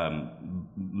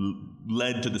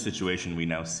 Led to the situation we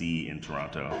now see in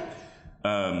Toronto.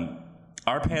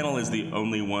 Our panel is the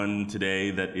only one today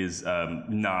that is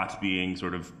not being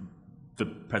sort of the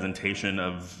presentation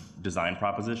of design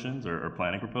propositions or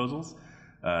planning proposals.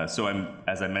 So I'm,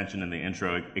 as I mentioned in the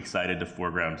intro, excited to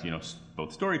foreground,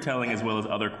 both storytelling as well as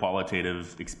other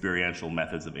qualitative, experiential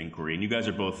methods of inquiry. And you guys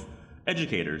are both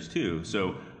educators too.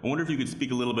 So I wonder if you could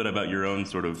speak a little bit about your own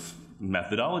sort of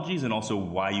methodologies and also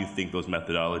why you think those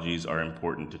methodologies are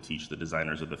important to teach the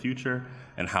designers of the future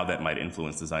and how that might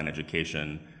influence design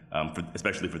education,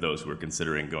 especially for those who are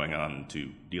considering going on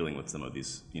to dealing with some of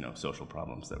these social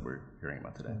problems that we're hearing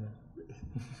about today.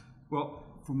 Well,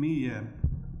 for me,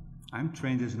 I'm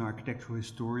trained as an architectural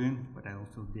historian, but I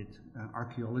also did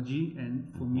archaeology,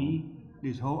 and for me,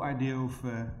 this whole idea of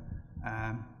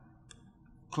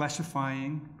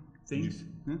classifying things.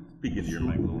 Speak into your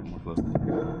mic a little more closely.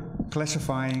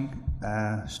 Classifying,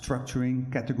 structuring,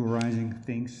 categorizing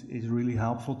things is really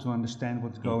helpful to understand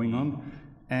what's going on.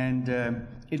 And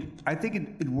I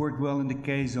think it worked well in the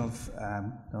case of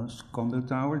those condo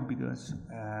towers, because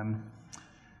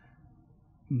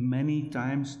many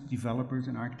times developers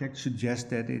and architects suggest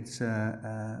that it's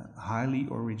highly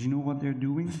original what they're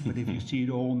doing, but if you see it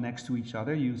all next to each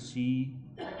other, you see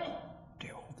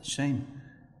they're all the same.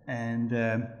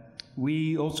 And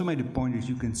we also made a point, as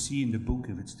you can see in the book,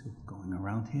 if it's still going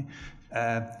around here,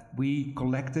 we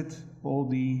collected all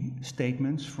the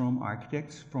statements from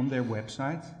architects, from their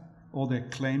websites, all their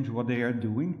claims, what they are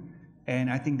doing.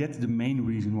 And I think that's the main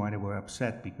reason why they were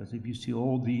upset, because if you see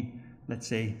all the, let's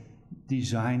say,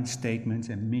 design statements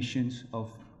and missions of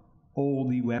all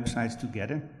the websites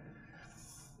together,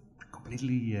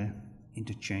 completely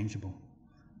interchangeable.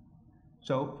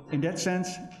 So in that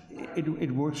sense,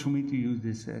 it works for me to use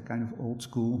this kind of old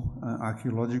school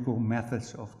archaeological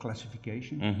methods of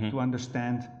classification to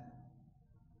understand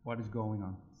what is going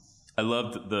on. I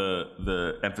loved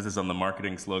the emphasis on the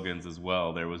marketing slogans as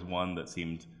well. There was one that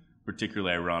seemed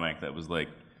particularly ironic that was like,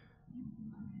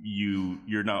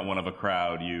 you're not one of a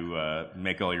crowd, you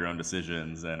make all your own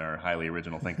decisions and are a highly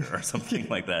original thinker or something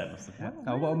like that.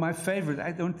 Well, my favorite,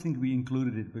 I don't think we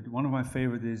included it, but one of my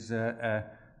favorite is a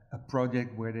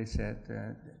project where they said,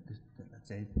 let's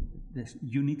say, the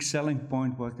unique selling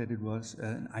point was that it was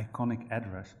an iconic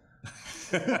address.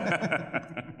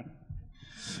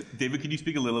 David, could you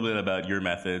speak a little bit about your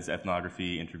methods,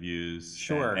 ethnography, interviews,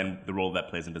 Sure. and the role that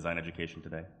plays in design education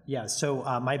today? Yeah, so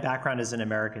my background is in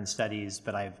American studies,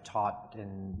 but I've taught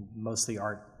in mostly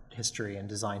art history and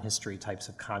design history types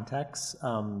of contexts.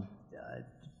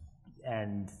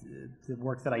 And the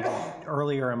work that I did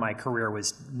earlier in my career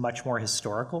was much more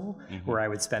historical, where I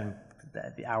would spend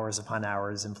the hours upon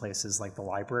hours in places like the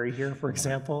library here, for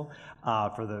example,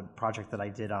 for the project that I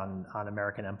did on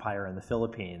American Empire in the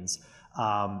Philippines.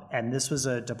 And this was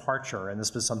a departure, and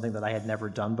this was something that I had never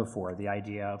done before. The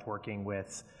idea of working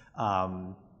with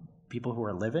people who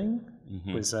are living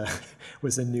was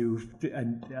a new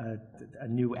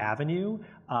avenue.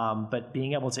 But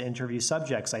being able to interview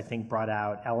subjects, I think, brought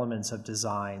out elements of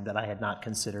design that I had not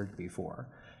considered before.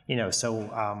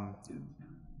 So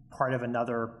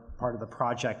part of the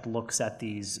project looks at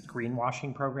these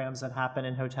greenwashing programs that happen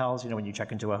in hotels. When you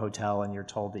check into a hotel and you're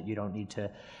told that you don't need to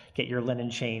get your linen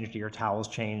changed or your towels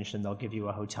changed, and they'll give you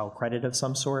a hotel credit of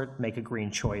some sort, make a green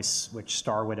choice, which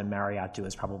Starwood and Marriott do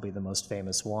is probably the most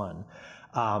famous one.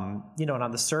 And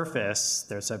on the surface,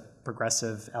 there's a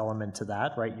progressive element to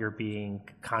that, right? You're being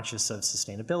conscious of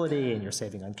sustainability and you're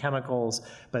saving on chemicals,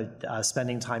 but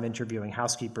spending time interviewing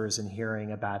housekeepers and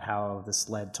hearing about how this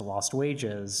led to lost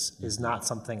wages is not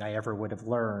something I ever would have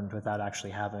learned without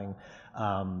actually having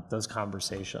those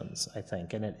conversations, I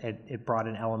think. And it brought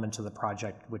an element to the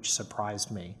project which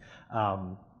surprised me,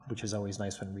 which is always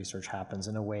nice when research happens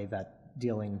in a way that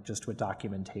dealing just with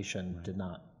documentation did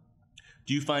not.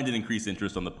 Do you find an increased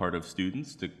interest on the part of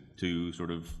students to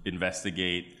sort of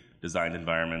investigate designed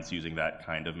environments using that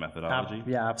kind of methodology?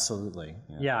 Yeah, absolutely.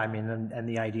 Yeah, I mean, and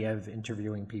the idea of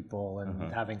interviewing people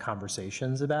and having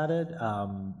conversations about it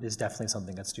is definitely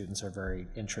something that students are very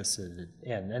interested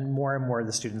in. And more of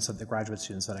the graduate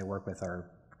students that I work with are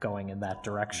going in that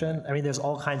direction. I mean, there's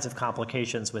all kinds of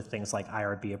complications with things like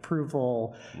IRB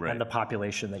approval and the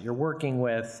population that you're working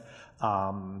with.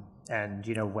 And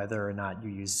whether or not you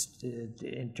use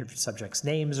subjects'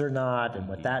 names or not, and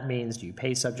what that means. Do you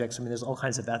pay subjects? I mean, there's all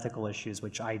kinds of ethical issues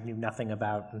which I knew nothing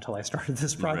about until I started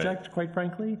this project, quite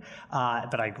frankly.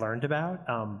 But I learned about.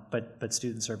 But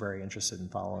students are very interested in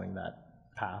following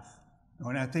that path.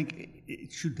 And I think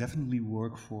it should definitely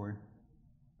work for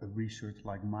a research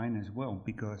like mine as well,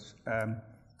 because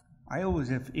I always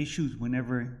have issues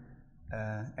whenever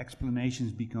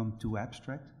explanations become too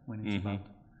abstract when it's about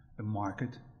a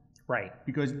market. Right.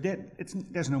 Because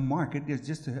there's no market, there's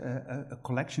just a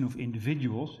collection of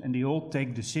individuals, and they all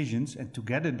take decisions, and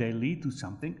together they lead to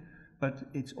something, but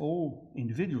it's all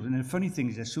individuals. And the funny thing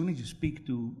is, as soon as you speak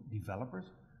to developers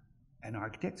and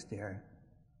architects, they're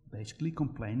basically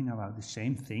complaining about the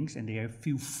same things, and they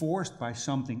feel forced by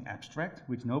something abstract,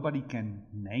 which nobody can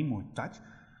name or touch,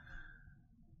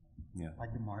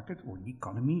 like the market or the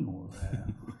economy or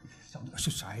some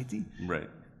society. Right.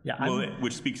 Yeah, well,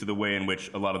 which speaks to the way in which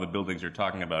a lot of the buildings you're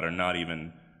talking about are not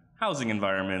even housing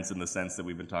environments in the sense that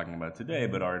we've been talking about today,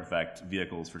 but are in fact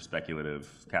vehicles for speculative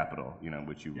capital,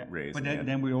 which you raise. But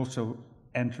then we're also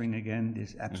entering again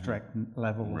this abstract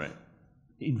level of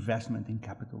investment in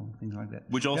capital and things like that.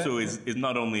 Which also is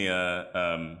not only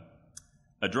a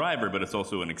driver, but it's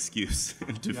also an excuse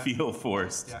to feel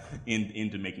forced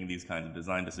into making these kinds of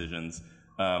design decisions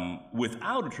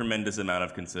without a tremendous amount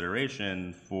of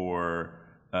consideration for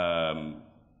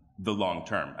the long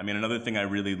term. I mean, another thing I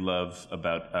really love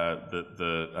about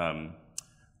the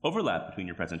overlap between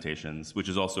your presentations, which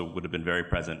is also would have been very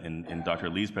present in Dr.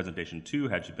 Lee's presentation too,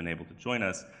 had she been able to join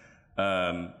us,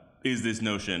 is this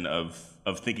notion of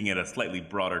thinking at a slightly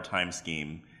broader time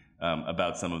scheme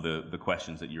about some of the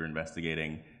questions that you're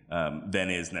investigating than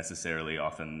is necessarily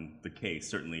often the case,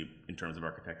 certainly in terms of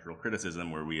architectural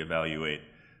criticism, where we evaluate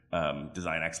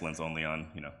design excellence only on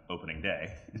opening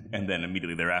day, and then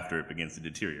immediately thereafter it begins to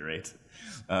deteriorate,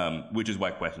 which is why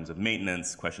questions of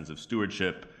maintenance, questions of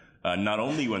stewardship, not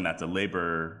only when that's a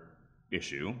labor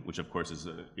issue, which of course is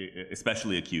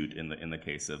especially acute in the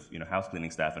case of house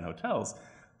cleaning staff in hotels,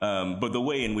 but the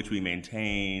way in which we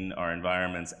maintain our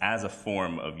environments as a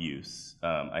form of use,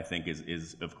 I think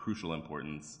is of crucial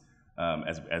importance.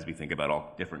 As we think about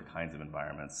all different kinds of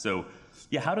environments. So,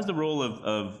 how does the role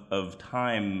of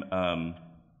time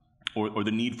or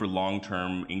the need for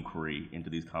long-term inquiry into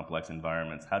these complex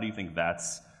environments, how do you think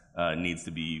that's needs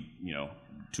to be,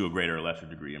 to a greater or lesser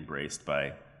degree embraced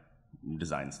by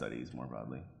design studies more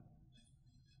broadly?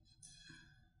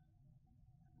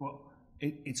 Well,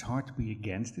 it's hard to be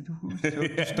against it,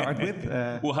 to start with.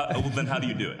 Well, then how do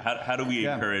you do it? How do we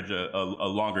encourage a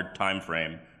longer time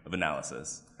frame of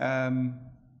analysis?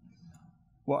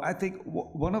 Well, I think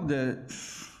one of the,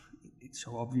 it's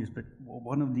so obvious, but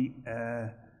one of the,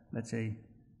 let's say,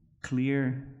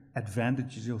 clear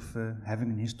advantages of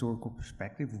having a historical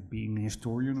perspective, of being a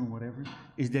historian or whatever,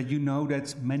 is that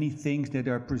that many things that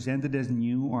are presented as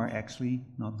new are actually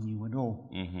not new at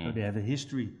all. So they have a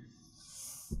history.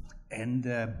 And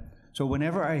so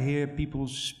whenever I hear people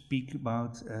speak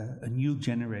about a new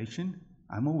generation,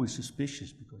 I'm always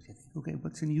suspicious because I think, okay,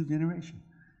 what's a new generation?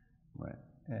 Right.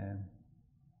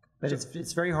 But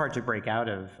it's very hard to break out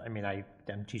of. I mean, I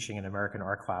am teaching an American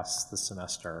art class this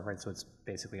semester, right? So it's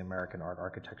basically American art,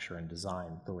 architecture, and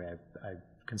design, the way I've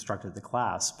constructed the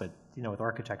class. But, you know, with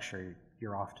architecture,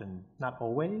 you're often, not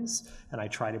always, and I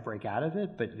try to break out of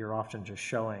it, but you're often just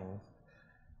showing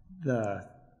the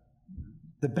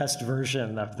best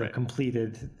version of the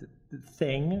completed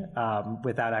thing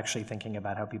without actually thinking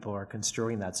about how people are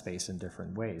construing that space in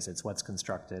different ways. It's what's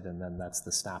constructed, and then that's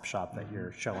the snapshot that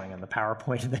you're showing in the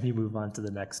PowerPoint, and then you move on to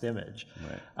the next image.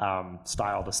 Right.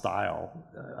 Style to style,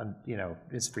 you know,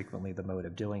 is frequently the mode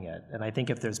of doing it. And I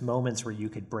think if there's moments where you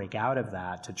could break out of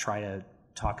that to try to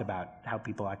talk about how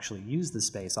people actually use the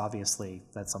space, obviously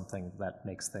that's something that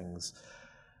makes things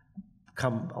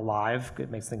come alive.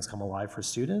 It makes things come alive for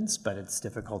students, but it's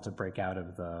difficult to break out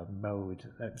of the mode.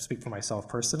 I speak for myself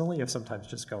personally of sometimes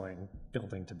just going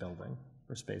building to building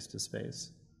or space to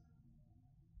space.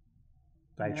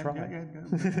 But I try. Yeah,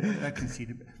 I can see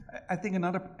that. I think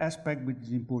another aspect which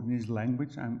is important is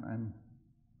language. I'm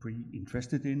pretty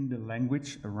interested in the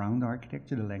language around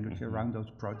architecture, the language around those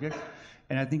projects.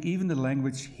 And I think even the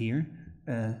language here,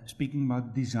 speaking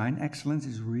about design excellence,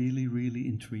 is really, really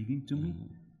intriguing to me.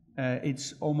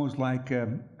 It's almost like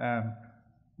when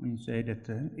you say that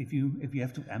if you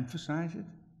have to emphasize it,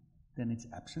 then it's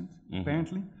absent,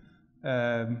 apparently.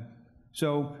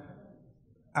 So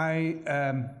I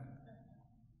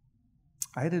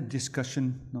had a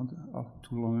discussion not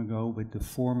too long ago with the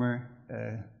former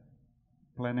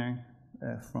planner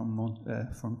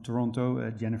from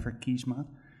Toronto, Jennifer Kiesmaat,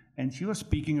 and she was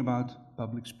speaking about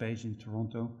public space in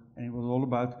Toronto, and it was all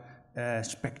about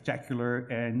spectacular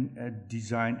and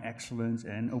design excellence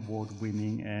and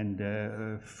award-winning and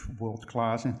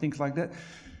world-class and things like that,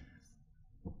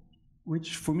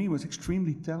 which for me was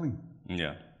extremely telling.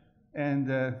 Yeah. And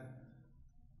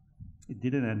it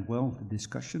didn't end well, the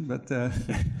discussion, but...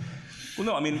 Well,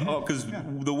 no, I mean, because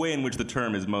the way in which the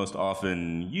term is most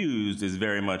often used is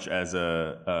very much as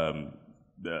a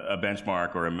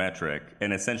benchmark or a metric,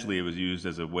 and essentially it was used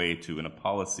as a way to, in a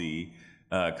policy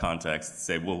context,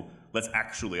 say, well, let's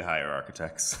actually hire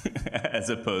architects, as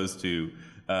opposed to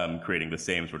creating the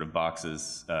same sort of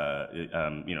boxes. In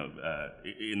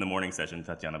the morning session,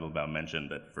 Tatiana Bilbao mentioned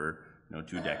that for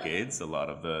 2 decades, a lot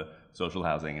of the social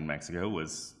housing in Mexico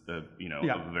was, a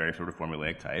very sort of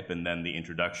formulaic type, and then the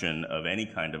introduction of any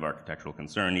kind of architectural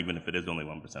concern, even if it is only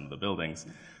 1% of the buildings,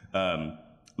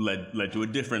 led to a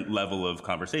different level of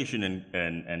conversation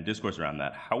and discourse around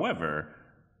that. However,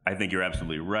 I think you're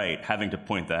absolutely right. Having to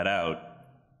point that out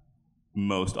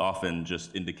most often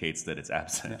just indicates that it's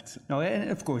absent. No,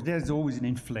 and of course, there's always an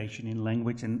inflation in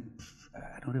language, and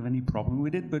I don't have any problem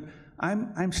with it, but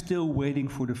I'm still waiting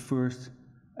for the first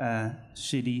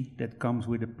city that comes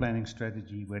with a planning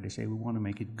strategy where they say we want to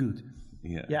make it good.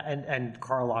 Yeah, and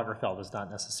Karl Lagerfeld is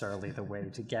not necessarily the way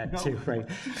to get to, right?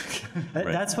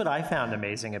 That's what I found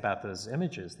amazing about those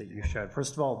images that you showed.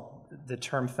 First of all, the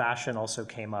term fashion also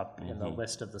came up in the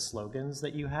list of the slogans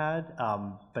that you had,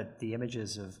 but the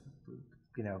images of,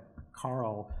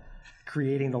 Karl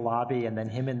creating the lobby and then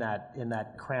him in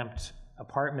that cramped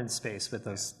apartment space with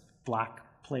those black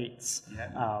plates.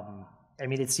 I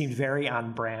mean, it seemed very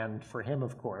on brand for him,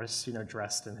 of course,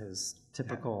 dressed in his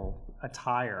typical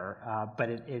attire, but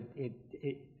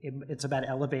it's about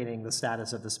elevating the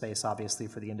status of the space, obviously,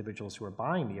 for the individuals who are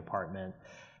buying the apartment,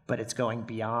 but it's going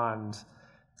beyond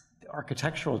the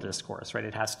architectural discourse, right?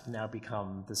 It has to now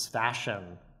become this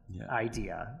fashion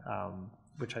idea,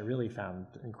 which I really found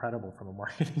incredible from a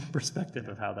marketing perspective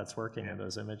of how that's working in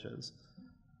those images.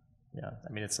 Yeah,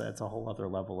 I mean, it's a whole other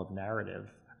level of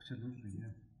narrative. Absolutely,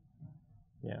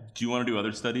 Yeah. Do you want to do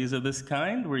other studies of this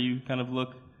kind where you kind of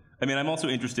look? I mean, I'm also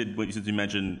interested, since you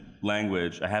mentioned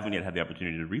language, I haven't yet had the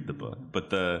opportunity to read the book,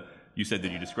 but you said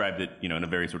that you described it, in a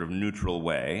very sort of neutral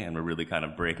way, and we're really kind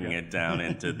of breaking it down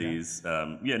into these,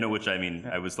 which I mean,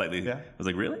 I was slightly, I was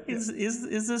like, really? Is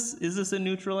this a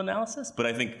neutral analysis? But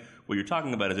I think what you're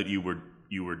talking about is that you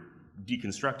were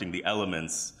deconstructing the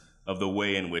elements of the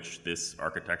way in which this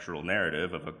architectural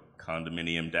narrative of a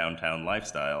condominium downtown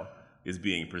lifestyle is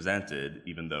being presented,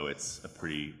 even though it's a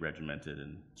pretty regimented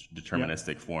and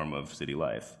deterministic form of city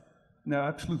life. No,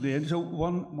 absolutely. And so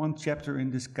one chapter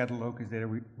in this catalog is there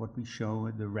what we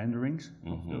show the renderings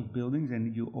of those buildings,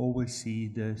 and you always see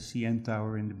the CN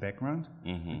Tower in the background,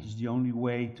 which is the only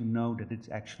way to know that it's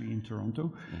actually in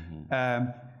Toronto.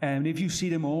 And if you see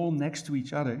them all next to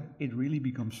each other, it really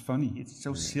becomes funny. It's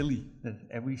so silly that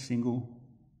every single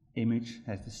image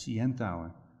has the CN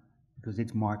Tower, because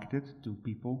it's marketed to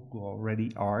people who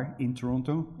already are in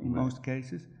Toronto in most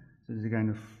cases. So there's a kind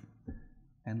of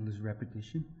endless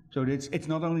repetition. So it's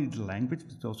not only the language,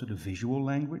 but it's also the visual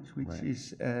language, which Right.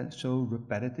 is so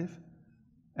repetitive.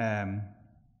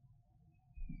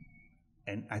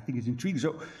 And I think it's intriguing.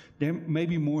 So there may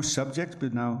be more subjects,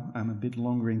 but now I'm a bit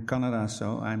longer in Canada,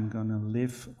 so I'm going to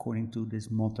live according to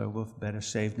this motto of better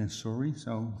safe than sorry.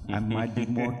 So I might be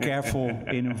more careful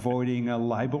in avoiding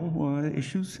libel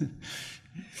issues.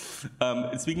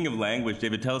 Speaking of language,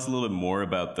 David, tell us a little bit more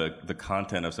about the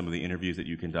content of some of the interviews that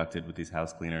you conducted with these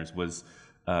house cleaners.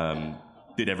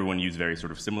 Did everyone use very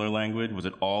sort of similar language? Was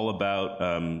it all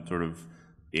about sort of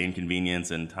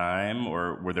inconvenience and time,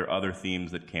 or were there other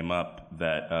themes that came up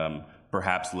that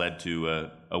perhaps led to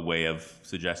a way of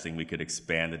suggesting we could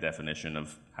expand the definition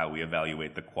of how we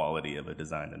evaluate the quality of a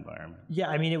designed environment? Yeah,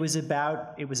 I mean, a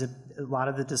lot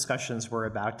of the discussions were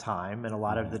about time, and a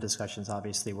lot of the discussions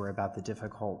obviously were about the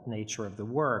difficult nature of the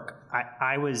work.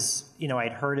 I was,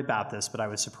 I'd heard about this, but I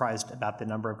was surprised about the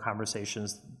number of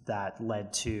conversations that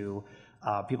led to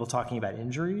people talking about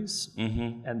injuries,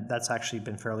 and that's actually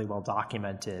been fairly well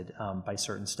documented by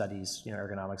certain studies,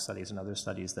 ergonomic studies and other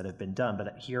studies that have been done,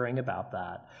 but hearing about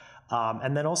that.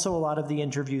 And then also a lot of the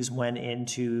interviews went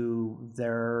into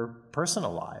their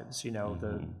personal lives.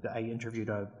 I interviewed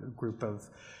a group of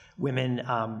women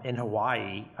in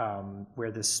Hawaii where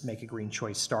this Make a Green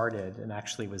choice started, and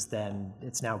actually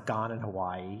it's now gone in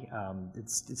Hawaii. It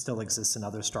still exists in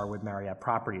other Starwood Marriott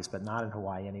properties, but not in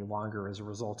Hawaii any longer as a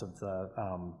result of the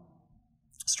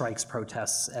strikes,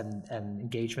 protests, and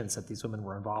engagements that these women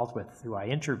were involved with, who I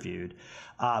interviewed.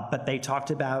 But they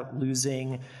talked about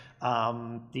losing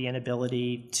the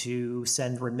inability to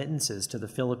send remittances to the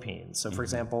Philippines. So, for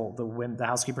example, the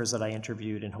housekeepers that I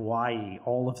interviewed in Hawaii,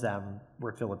 all of them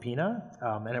were Filipina,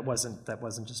 and that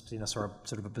wasn't just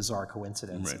sort of a bizarre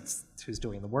coincidence. Right. It's who's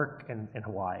doing the work in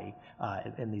Hawaii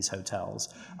in these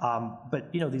hotels.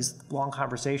 But these long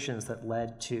conversations that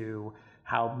led to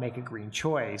how Make a Green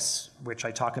Choice, which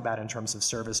I talk about in terms of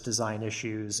service design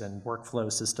issues and workflow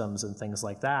systems and things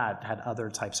like that, had other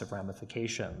types of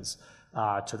ramifications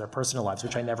to their personal lives,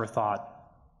 which I never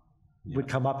thought would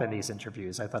come up in these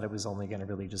interviews. I thought it was only going to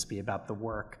really just be about the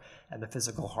work and the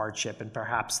physical hardship and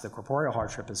perhaps the corporeal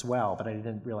hardship as well, but I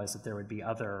didn't realize that there would be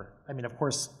other, of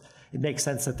course, it makes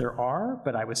sense that there are,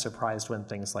 but I was surprised when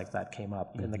things like that came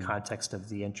up in the context of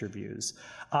the interviews.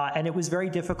 And it was very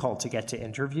difficult to get to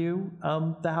interview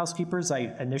the housekeepers.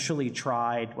 I initially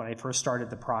tried, when I first started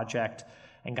the project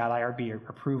and got IRB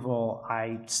approval,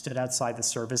 I stood outside the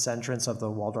service entrance of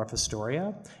the Waldorf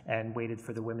Astoria and waited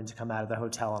for the women to come out of the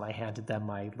hotel, and I handed them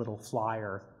my little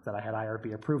flyer that I had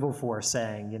IRB approval for,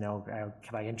 saying,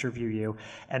 can I interview you?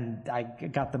 And I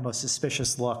got the most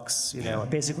suspicious looks,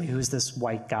 basically, who's this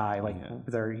white guy?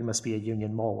 He must be a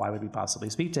union mole. Why would we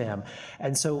possibly speak to him?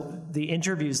 And so the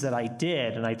interviews that I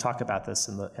did, and I talk about this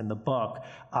in the book,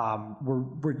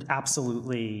 were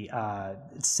absolutely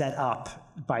set up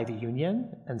by the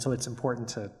union, and so it's important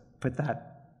to put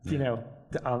that,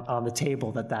 on the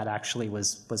table that actually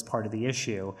was part of the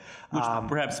issue. Which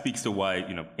perhaps speaks to why,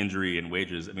 injury and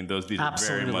wages, those are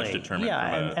very much determined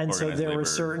from and so there labor. were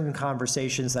certain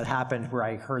conversations that happened where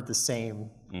I heard the same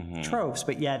tropes,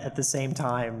 but yet at the same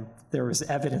time, there was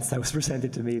evidence that was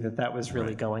presented to me that was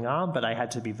really going on, but I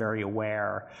had to be very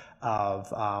aware of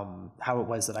how it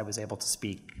was that I was able to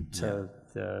speak to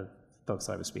the folks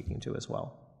that I was speaking to as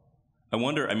well. I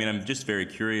wonder, I'm just very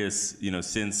curious,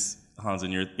 since Hans,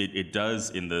 and it does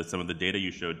in some of the data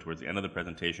you showed towards the end of the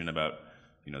presentation about,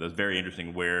 that was very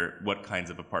interesting, what kinds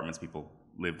of apartments people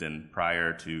lived in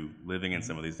prior to living in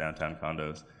some of these downtown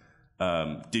condos.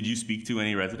 Did you speak to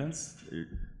any residents?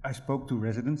 I spoke to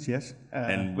residents, yes,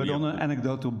 but on an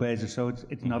anecdotal basis, so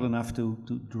it's not enough to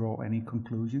draw any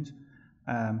conclusions.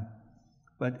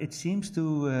 But it seems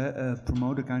to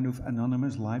promote a kind of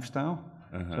anonymous lifestyle.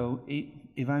 So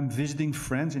if I'm visiting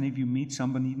friends and if you meet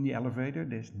somebody in the elevator,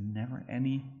 there's never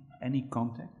any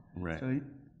contact. Right. So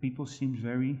people seem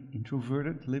very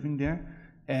introverted living there.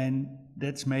 And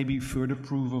that's maybe further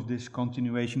proof of this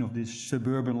continuation of this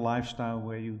suburban lifestyle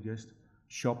where you just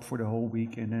shop for the whole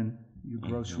week and then your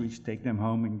groceries, take them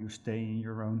home, and you stay in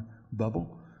your own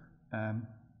bubble.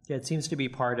 It seems to be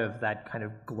part of that kind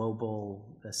of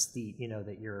global aesthete,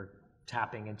 that you're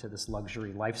tapping into this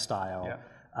luxury lifestyle. Yeah.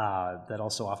 That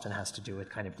also often has to do with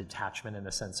kind of detachment and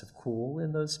a sense of cool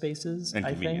in those spaces, and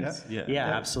I think. Yeah,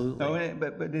 absolutely. No,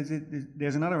 but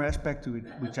there's another aspect to it,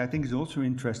 which I think is also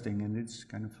interesting, and it's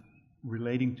kind of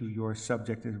relating to your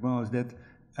subject as well, is that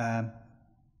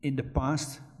in the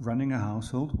past, running a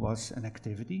household was an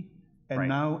activity, and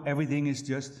now everything is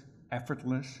just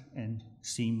effortless and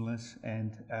seamless.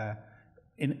 And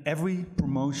in every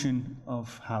promotion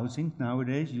of housing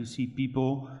nowadays, you see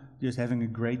people just having a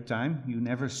great time. You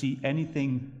never see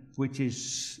anything which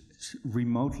is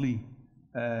remotely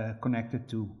connected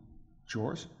to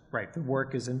chores. Right, the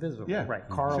work is invisible. Yeah. Right,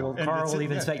 Carl will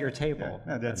even set your table.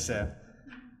 Yeah. That's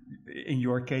in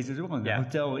your case as well. In the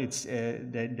hotel, it's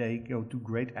they go to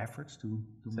great efforts to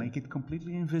make it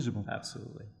completely invisible.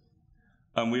 Absolutely.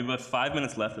 We have about 5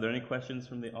 minutes left. Are there any questions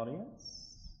from the audience?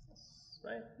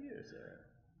 Right here, sir.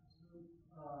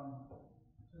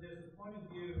 So there's a point of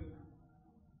view.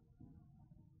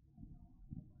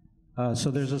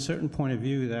 So there's a certain point of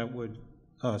view that would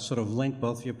sort of link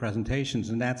both of your presentations,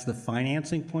 and that's the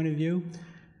financing point of view.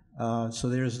 So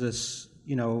there's this,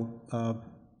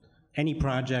 any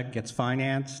project gets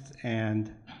financed,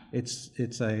 and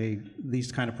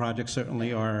these kind of projects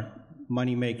certainly are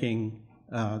money making.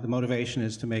 The motivation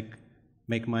is to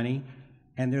make money,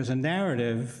 and there's a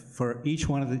narrative for each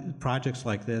one of the projects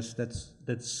like this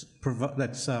that's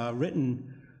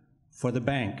written for the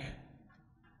bank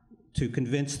to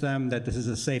convince them that this is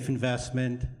a safe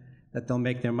investment, that they'll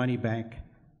make their money back.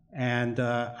 And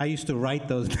I used to write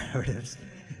those narratives,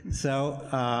 so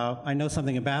I know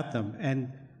something about them.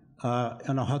 And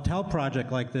on a hotel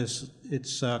project like this,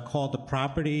 it's called the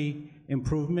Property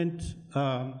Improvement,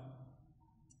 a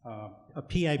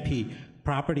PIP,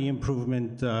 Property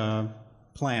Improvement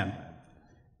Plan.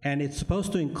 And it's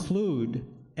supposed to include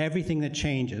everything that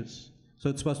changes. So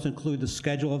it's supposed to include the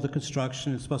schedule of the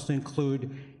construction, it's supposed to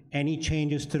include any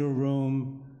changes to the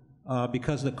room,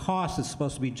 because the cost is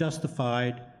supposed to be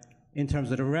justified in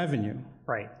terms of the revenue.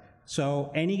 Right.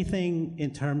 So anything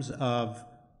in terms of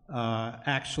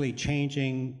actually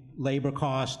changing labor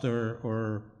cost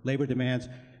or labor demands,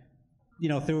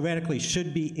 theoretically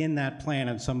should be in that plan,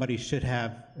 and somebody should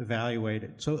have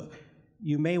evaluated. So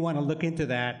you may want to look into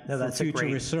that for future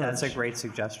research. That's a great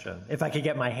suggestion. If I could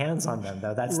get my hands on them,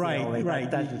 though, that's right, the only. Right.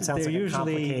 That sounds like a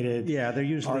complicated. Yeah, they're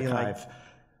usually archive.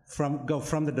 Go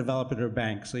from the developer to the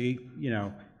bank. So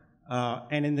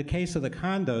and in the case of the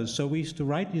condos, so we used to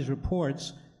write these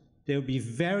reports. They would be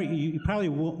you probably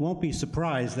won't be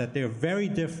surprised that they're very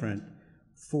different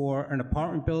for an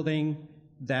apartment building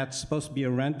that's supposed to be a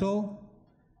rental,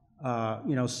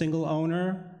 single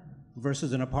owner,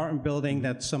 versus an apartment building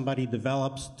that somebody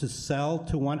develops to sell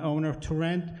to one owner to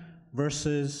rent,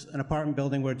 versus an apartment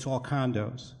building where it's all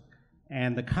condos.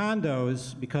 And the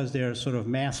condos, because they're sort of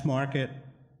mass market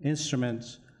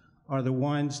instruments, are the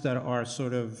ones that are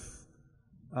sort of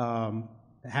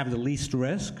have the least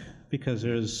risk, because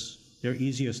they're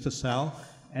easiest to sell,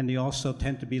 and they also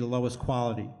tend to be the lowest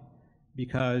quality,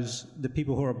 because the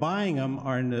people who are buying them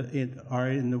are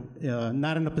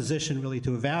not in a position really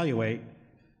to evaluate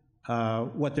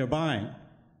what they're buying.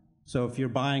 So if you're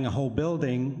buying a whole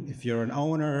building, if you're an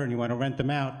owner and you want to rent them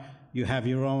out, you have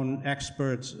your own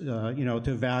experts, to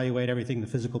evaluate everything, the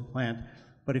physical plant.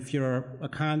 But if you're a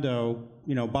condo,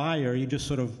 buyer, you just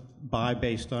sort of buy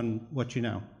based on what you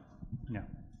know. Yeah.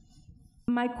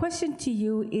 My question to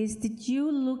you is, did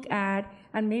you look at,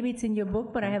 and maybe it's in your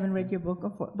book, but I haven't read your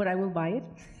book, but I will buy it.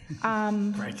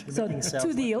 Right. So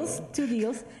two deals.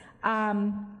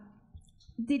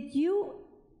 Did you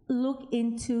look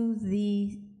into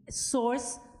the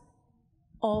source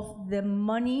of the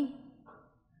money,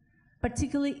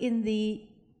 particularly in the,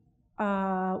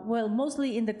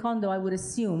 mostly in the condo, I would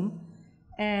assume,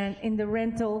 and in the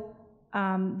rental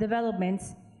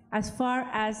developments, as far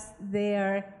as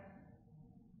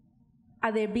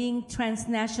are there being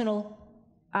transnational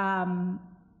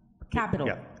capital?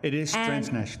 Yeah, it is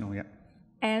transnational, yeah.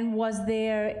 And was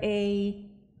there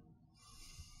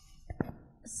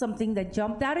something that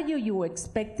jumped out at you? You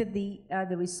expected the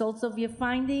results of your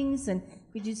findings, and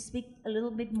could you speak a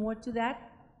little bit more to that?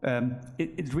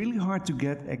 It's really hard to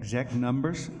get exact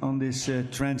numbers on this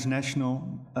transnational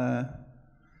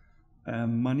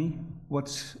money.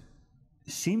 What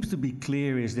seems to be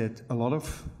clear is that a lot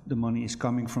of the money is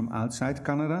coming from outside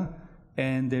Canada,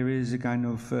 and there is a kind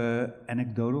of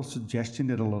anecdotal suggestion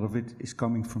that a lot of it is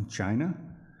coming from China,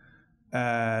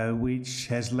 which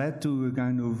has led to a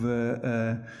kind of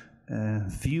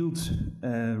field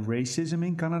racism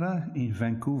in Canada, in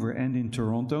Vancouver and in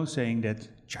Toronto, saying that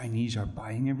Chinese are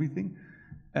buying everything.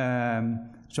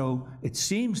 So it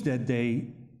seems that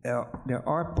there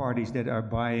are parties that are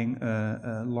buying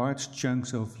large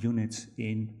chunks of units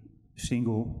in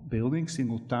single buildings,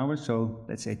 single towers, so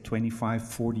let's say 25,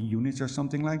 40 units or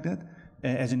something like that,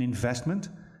 as an investment,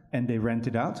 and they rent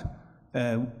it out,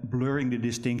 blurring the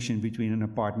distinction between an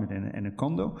apartment and a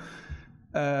condo.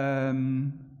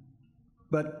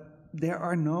 But there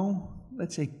are no,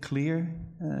 let's say, clear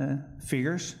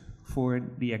figures for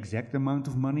the exact amount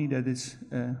of money that is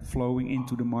flowing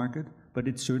into the market. but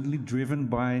it's certainly driven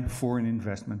by foreign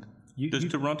investment. Does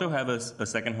Toronto have a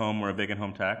second home or a vacant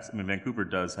home tax? I mean, Vancouver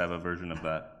does have a version of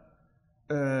that.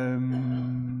 I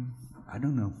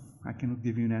don't know. I cannot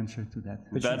give you an answer to that.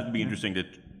 That would be interesting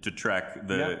to track,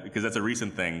 because that's a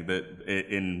recent thing that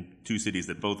in two cities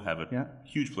that both have a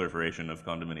huge proliferation of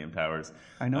condominium towers.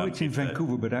 I know it's in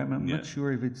Vancouver, but I'm not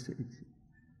sure if it's.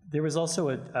 There was also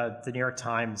the New York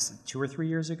Times 2 or 3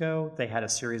 years ago. They had a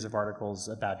series of articles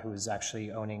about who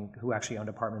actually owned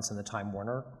apartments in the Time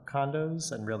Warner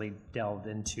condos, and really delved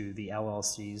into the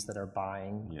LLCs that are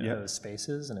buying those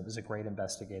spaces. And it was a great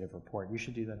investigative report. You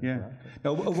should do that.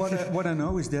 Now, what I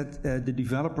know is that the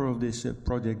developer of this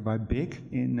project by Big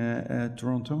in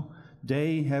Toronto,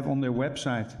 they have on their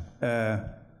website.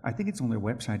 I think it's on their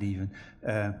website even.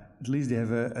 At least they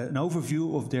have an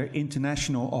overview of their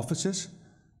international offices.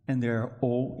 And they're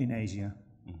all in Asia.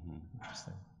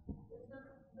 Interesting.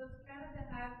 Does Canada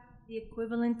have the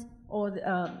equivalent or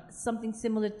something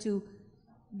similar to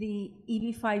the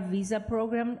EB-5 visa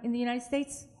program in the United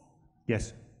States?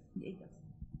 Yes.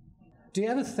 Do you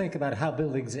ever think about how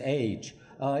buildings age?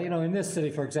 In this city,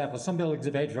 for example, some buildings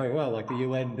have aged very well, like the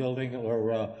UN building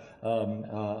or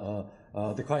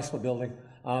the Chrysler building.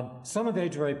 Some have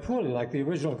aged very poorly, like the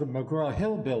original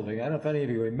McGraw-Hill building. I don't know if any of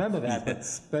you remember that,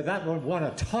 but that one won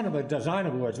a ton of design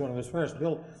awards when it was first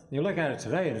built. You look at it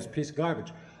today, and it's a piece of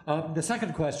garbage. The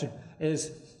second question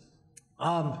is,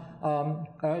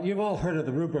 you've all heard of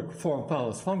the rubric form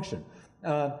follows function.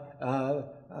 The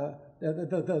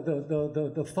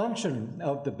function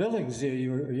of the buildings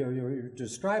you're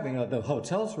describing, the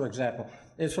hotels, for example,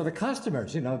 is for the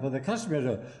customers. For the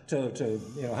customer to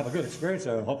have a good experience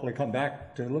and hopefully come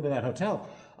back to live in that hotel.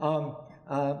 How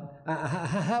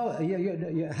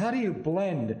do you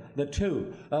blend the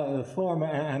two, the form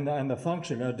and the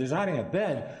function? Designing a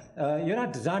bed, you're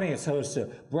not designing it so as to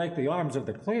break the arms of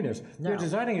the cleaners. No. You're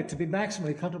designing it to be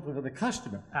maximally comfortable for the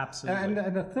customer. Absolutely.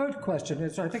 And the third question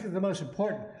is, I think, the most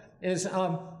important, is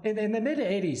in the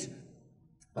mid-'80s,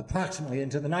 approximately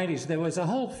into the 90s, there was a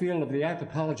whole field of the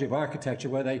anthropology of architecture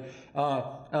where they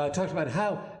talked about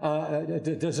how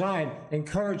design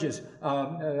encourages,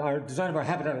 our design of our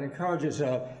habitat encourages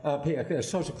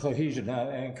social cohesion,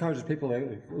 encourages people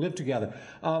to live together.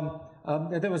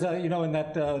 There was in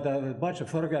that the bunch of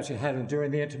photographs you had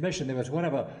during the intermission, there was one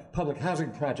of a public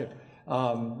housing project.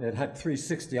 It had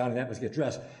 360 on it, that was the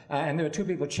address. And there were two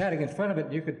people chatting in front of it.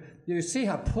 You see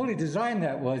how poorly designed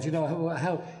that was,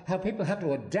 how people have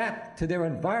to adapt to their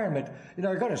environment.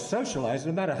 You're going to socialize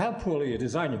no matter how poorly you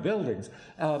design your buildings.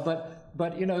 But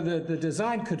the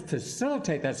design could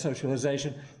facilitate that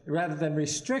socialization rather than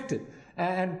restrict it.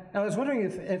 And I was wondering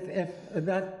if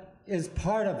that is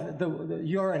part of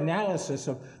your analysis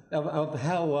of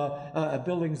how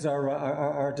buildings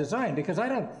are designed, because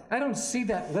I don't see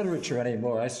that literature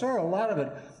anymore. I saw a lot of it.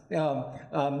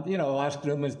 Oscar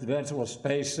Newman's dimensional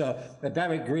space,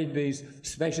 Barry Greenby's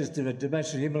spacious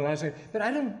dimension of human life, but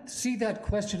I don't see that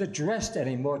question addressed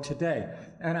anymore today.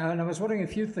 And I was wondering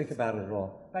if you think about it at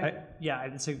all.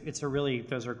 It's a really,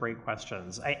 those are great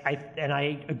questions.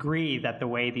 I agree that the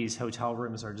way these hotel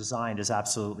rooms are designed is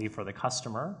absolutely for the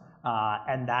customer,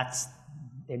 and that's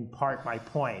in part my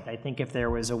point. I think if there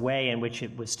was a way in which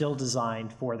it was still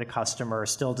designed for the customer,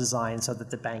 still designed so that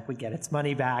the bank would get its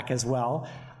money back as well,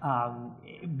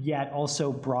 yet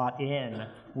also brought in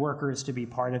workers to be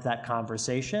part of that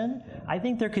conversation, I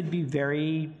think there could be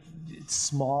very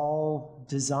small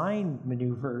design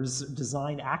maneuvers,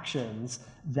 design actions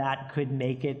that could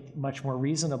make it much more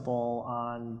reasonable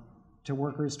to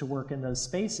workers to work in those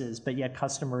spaces, but yet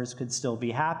customers could still be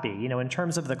happy. In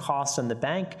terms of the cost and the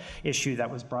bank issue that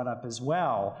was brought up as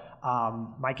well,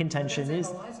 my contention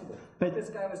is... But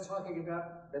this guy was talking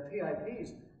about the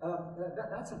PIPs.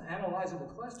 That's an analyzable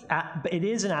question. It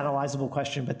is an analyzable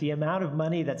question, but the amount of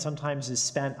money that sometimes is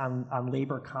spent on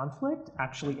labor conflict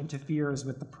actually interferes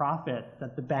with the profit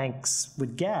that the banks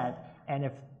would get. And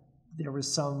if there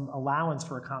was some allowance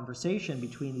for a conversation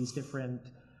between these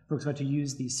different folks about to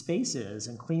use these spaces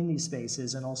and clean these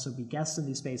spaces and also be guests in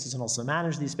these spaces and also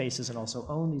manage these spaces and also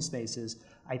own these spaces,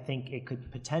 I think it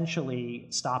could potentially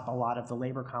stop a lot of the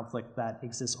labor conflict that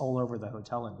exists all over the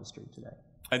hotel industry today.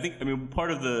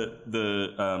 Part of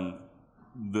the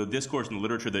discourse in the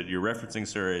literature that you're referencing,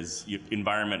 sir, is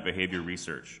environment behavior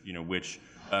research, which,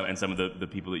 and some of the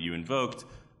people that you invoked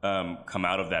come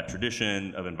out of that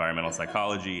tradition of environmental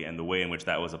psychology and the way in which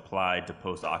that was applied to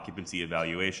post-occupancy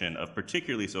evaluation of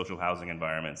particularly social housing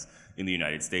environments in the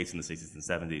United States in the 60s and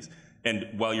 70s. And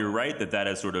while you're right that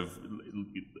is sort of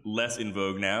less in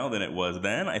vogue now than it was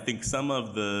then, I think some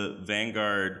of the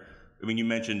vanguard I mean, you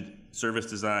mentioned service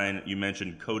design, you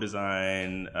mentioned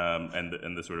co-design,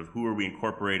 and the sort of who are we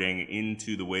incorporating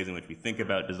into the ways in which we think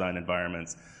about design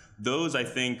environments. Those, I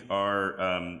think, are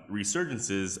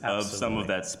resurgences of some of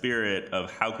that spirit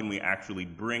of how can we actually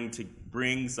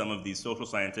bring some of these social,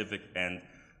 scientific, and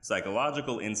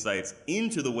psychological insights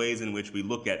into the ways in which we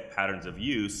look at patterns of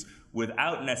use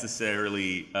without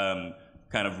necessarily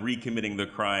kind of recommitting the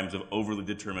crimes of overly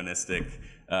deterministic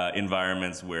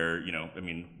environments where, I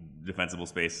mean, defensible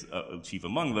space chief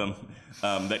among them,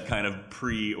 that kind of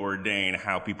preordain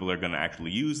how people are going to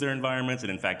actually use their environments.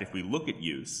 And in fact, if we look at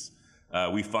use,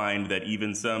 we find that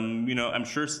even some, I'm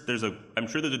sure there's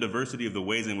a diversity of the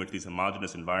ways in which these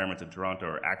homogenous environments in Toronto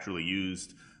are actually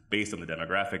used based on the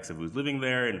demographics of who's living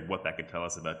there and what that could tell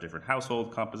us about different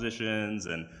household compositions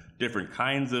and different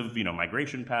kinds of,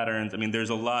 migration patterns. I mean, there's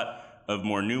a lot of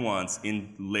more nuance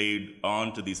laid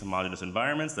onto these homogenous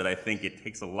environments that I think it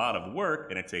takes a lot of work,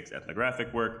 and it takes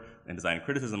ethnographic work and design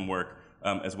criticism work,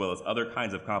 as well as other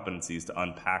kinds of competencies to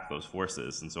unpack those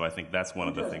forces. And so I think that's one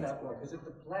of the things. Who does that work? Is it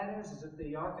the planners? Is it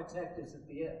the architect? Is it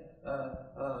the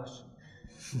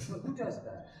who does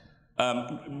that?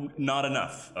 Not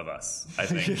enough of us, I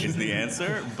think, is the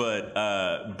answer. But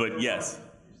yes.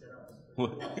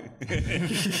 But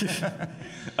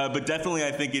definitely,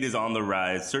 I think it is on the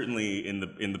rise. Certainly, in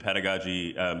the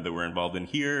pedagogy that we're involved in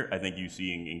here, I think you're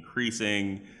seeing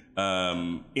increasing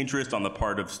interest on the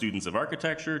part of students of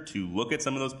architecture to look at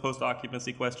some of those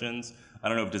post-occupancy questions. I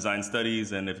don't know if design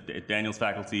studies and if Daniel's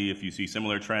faculty, if you see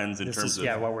similar trends in terms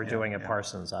of what we're doing at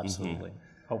Parsons. Absolutely,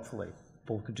 hopefully.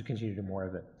 We'll continue to do more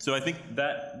of it. So I think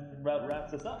that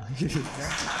wraps us up. Thank you very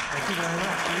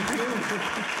much.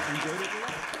 Enjoyed it a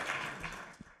lot.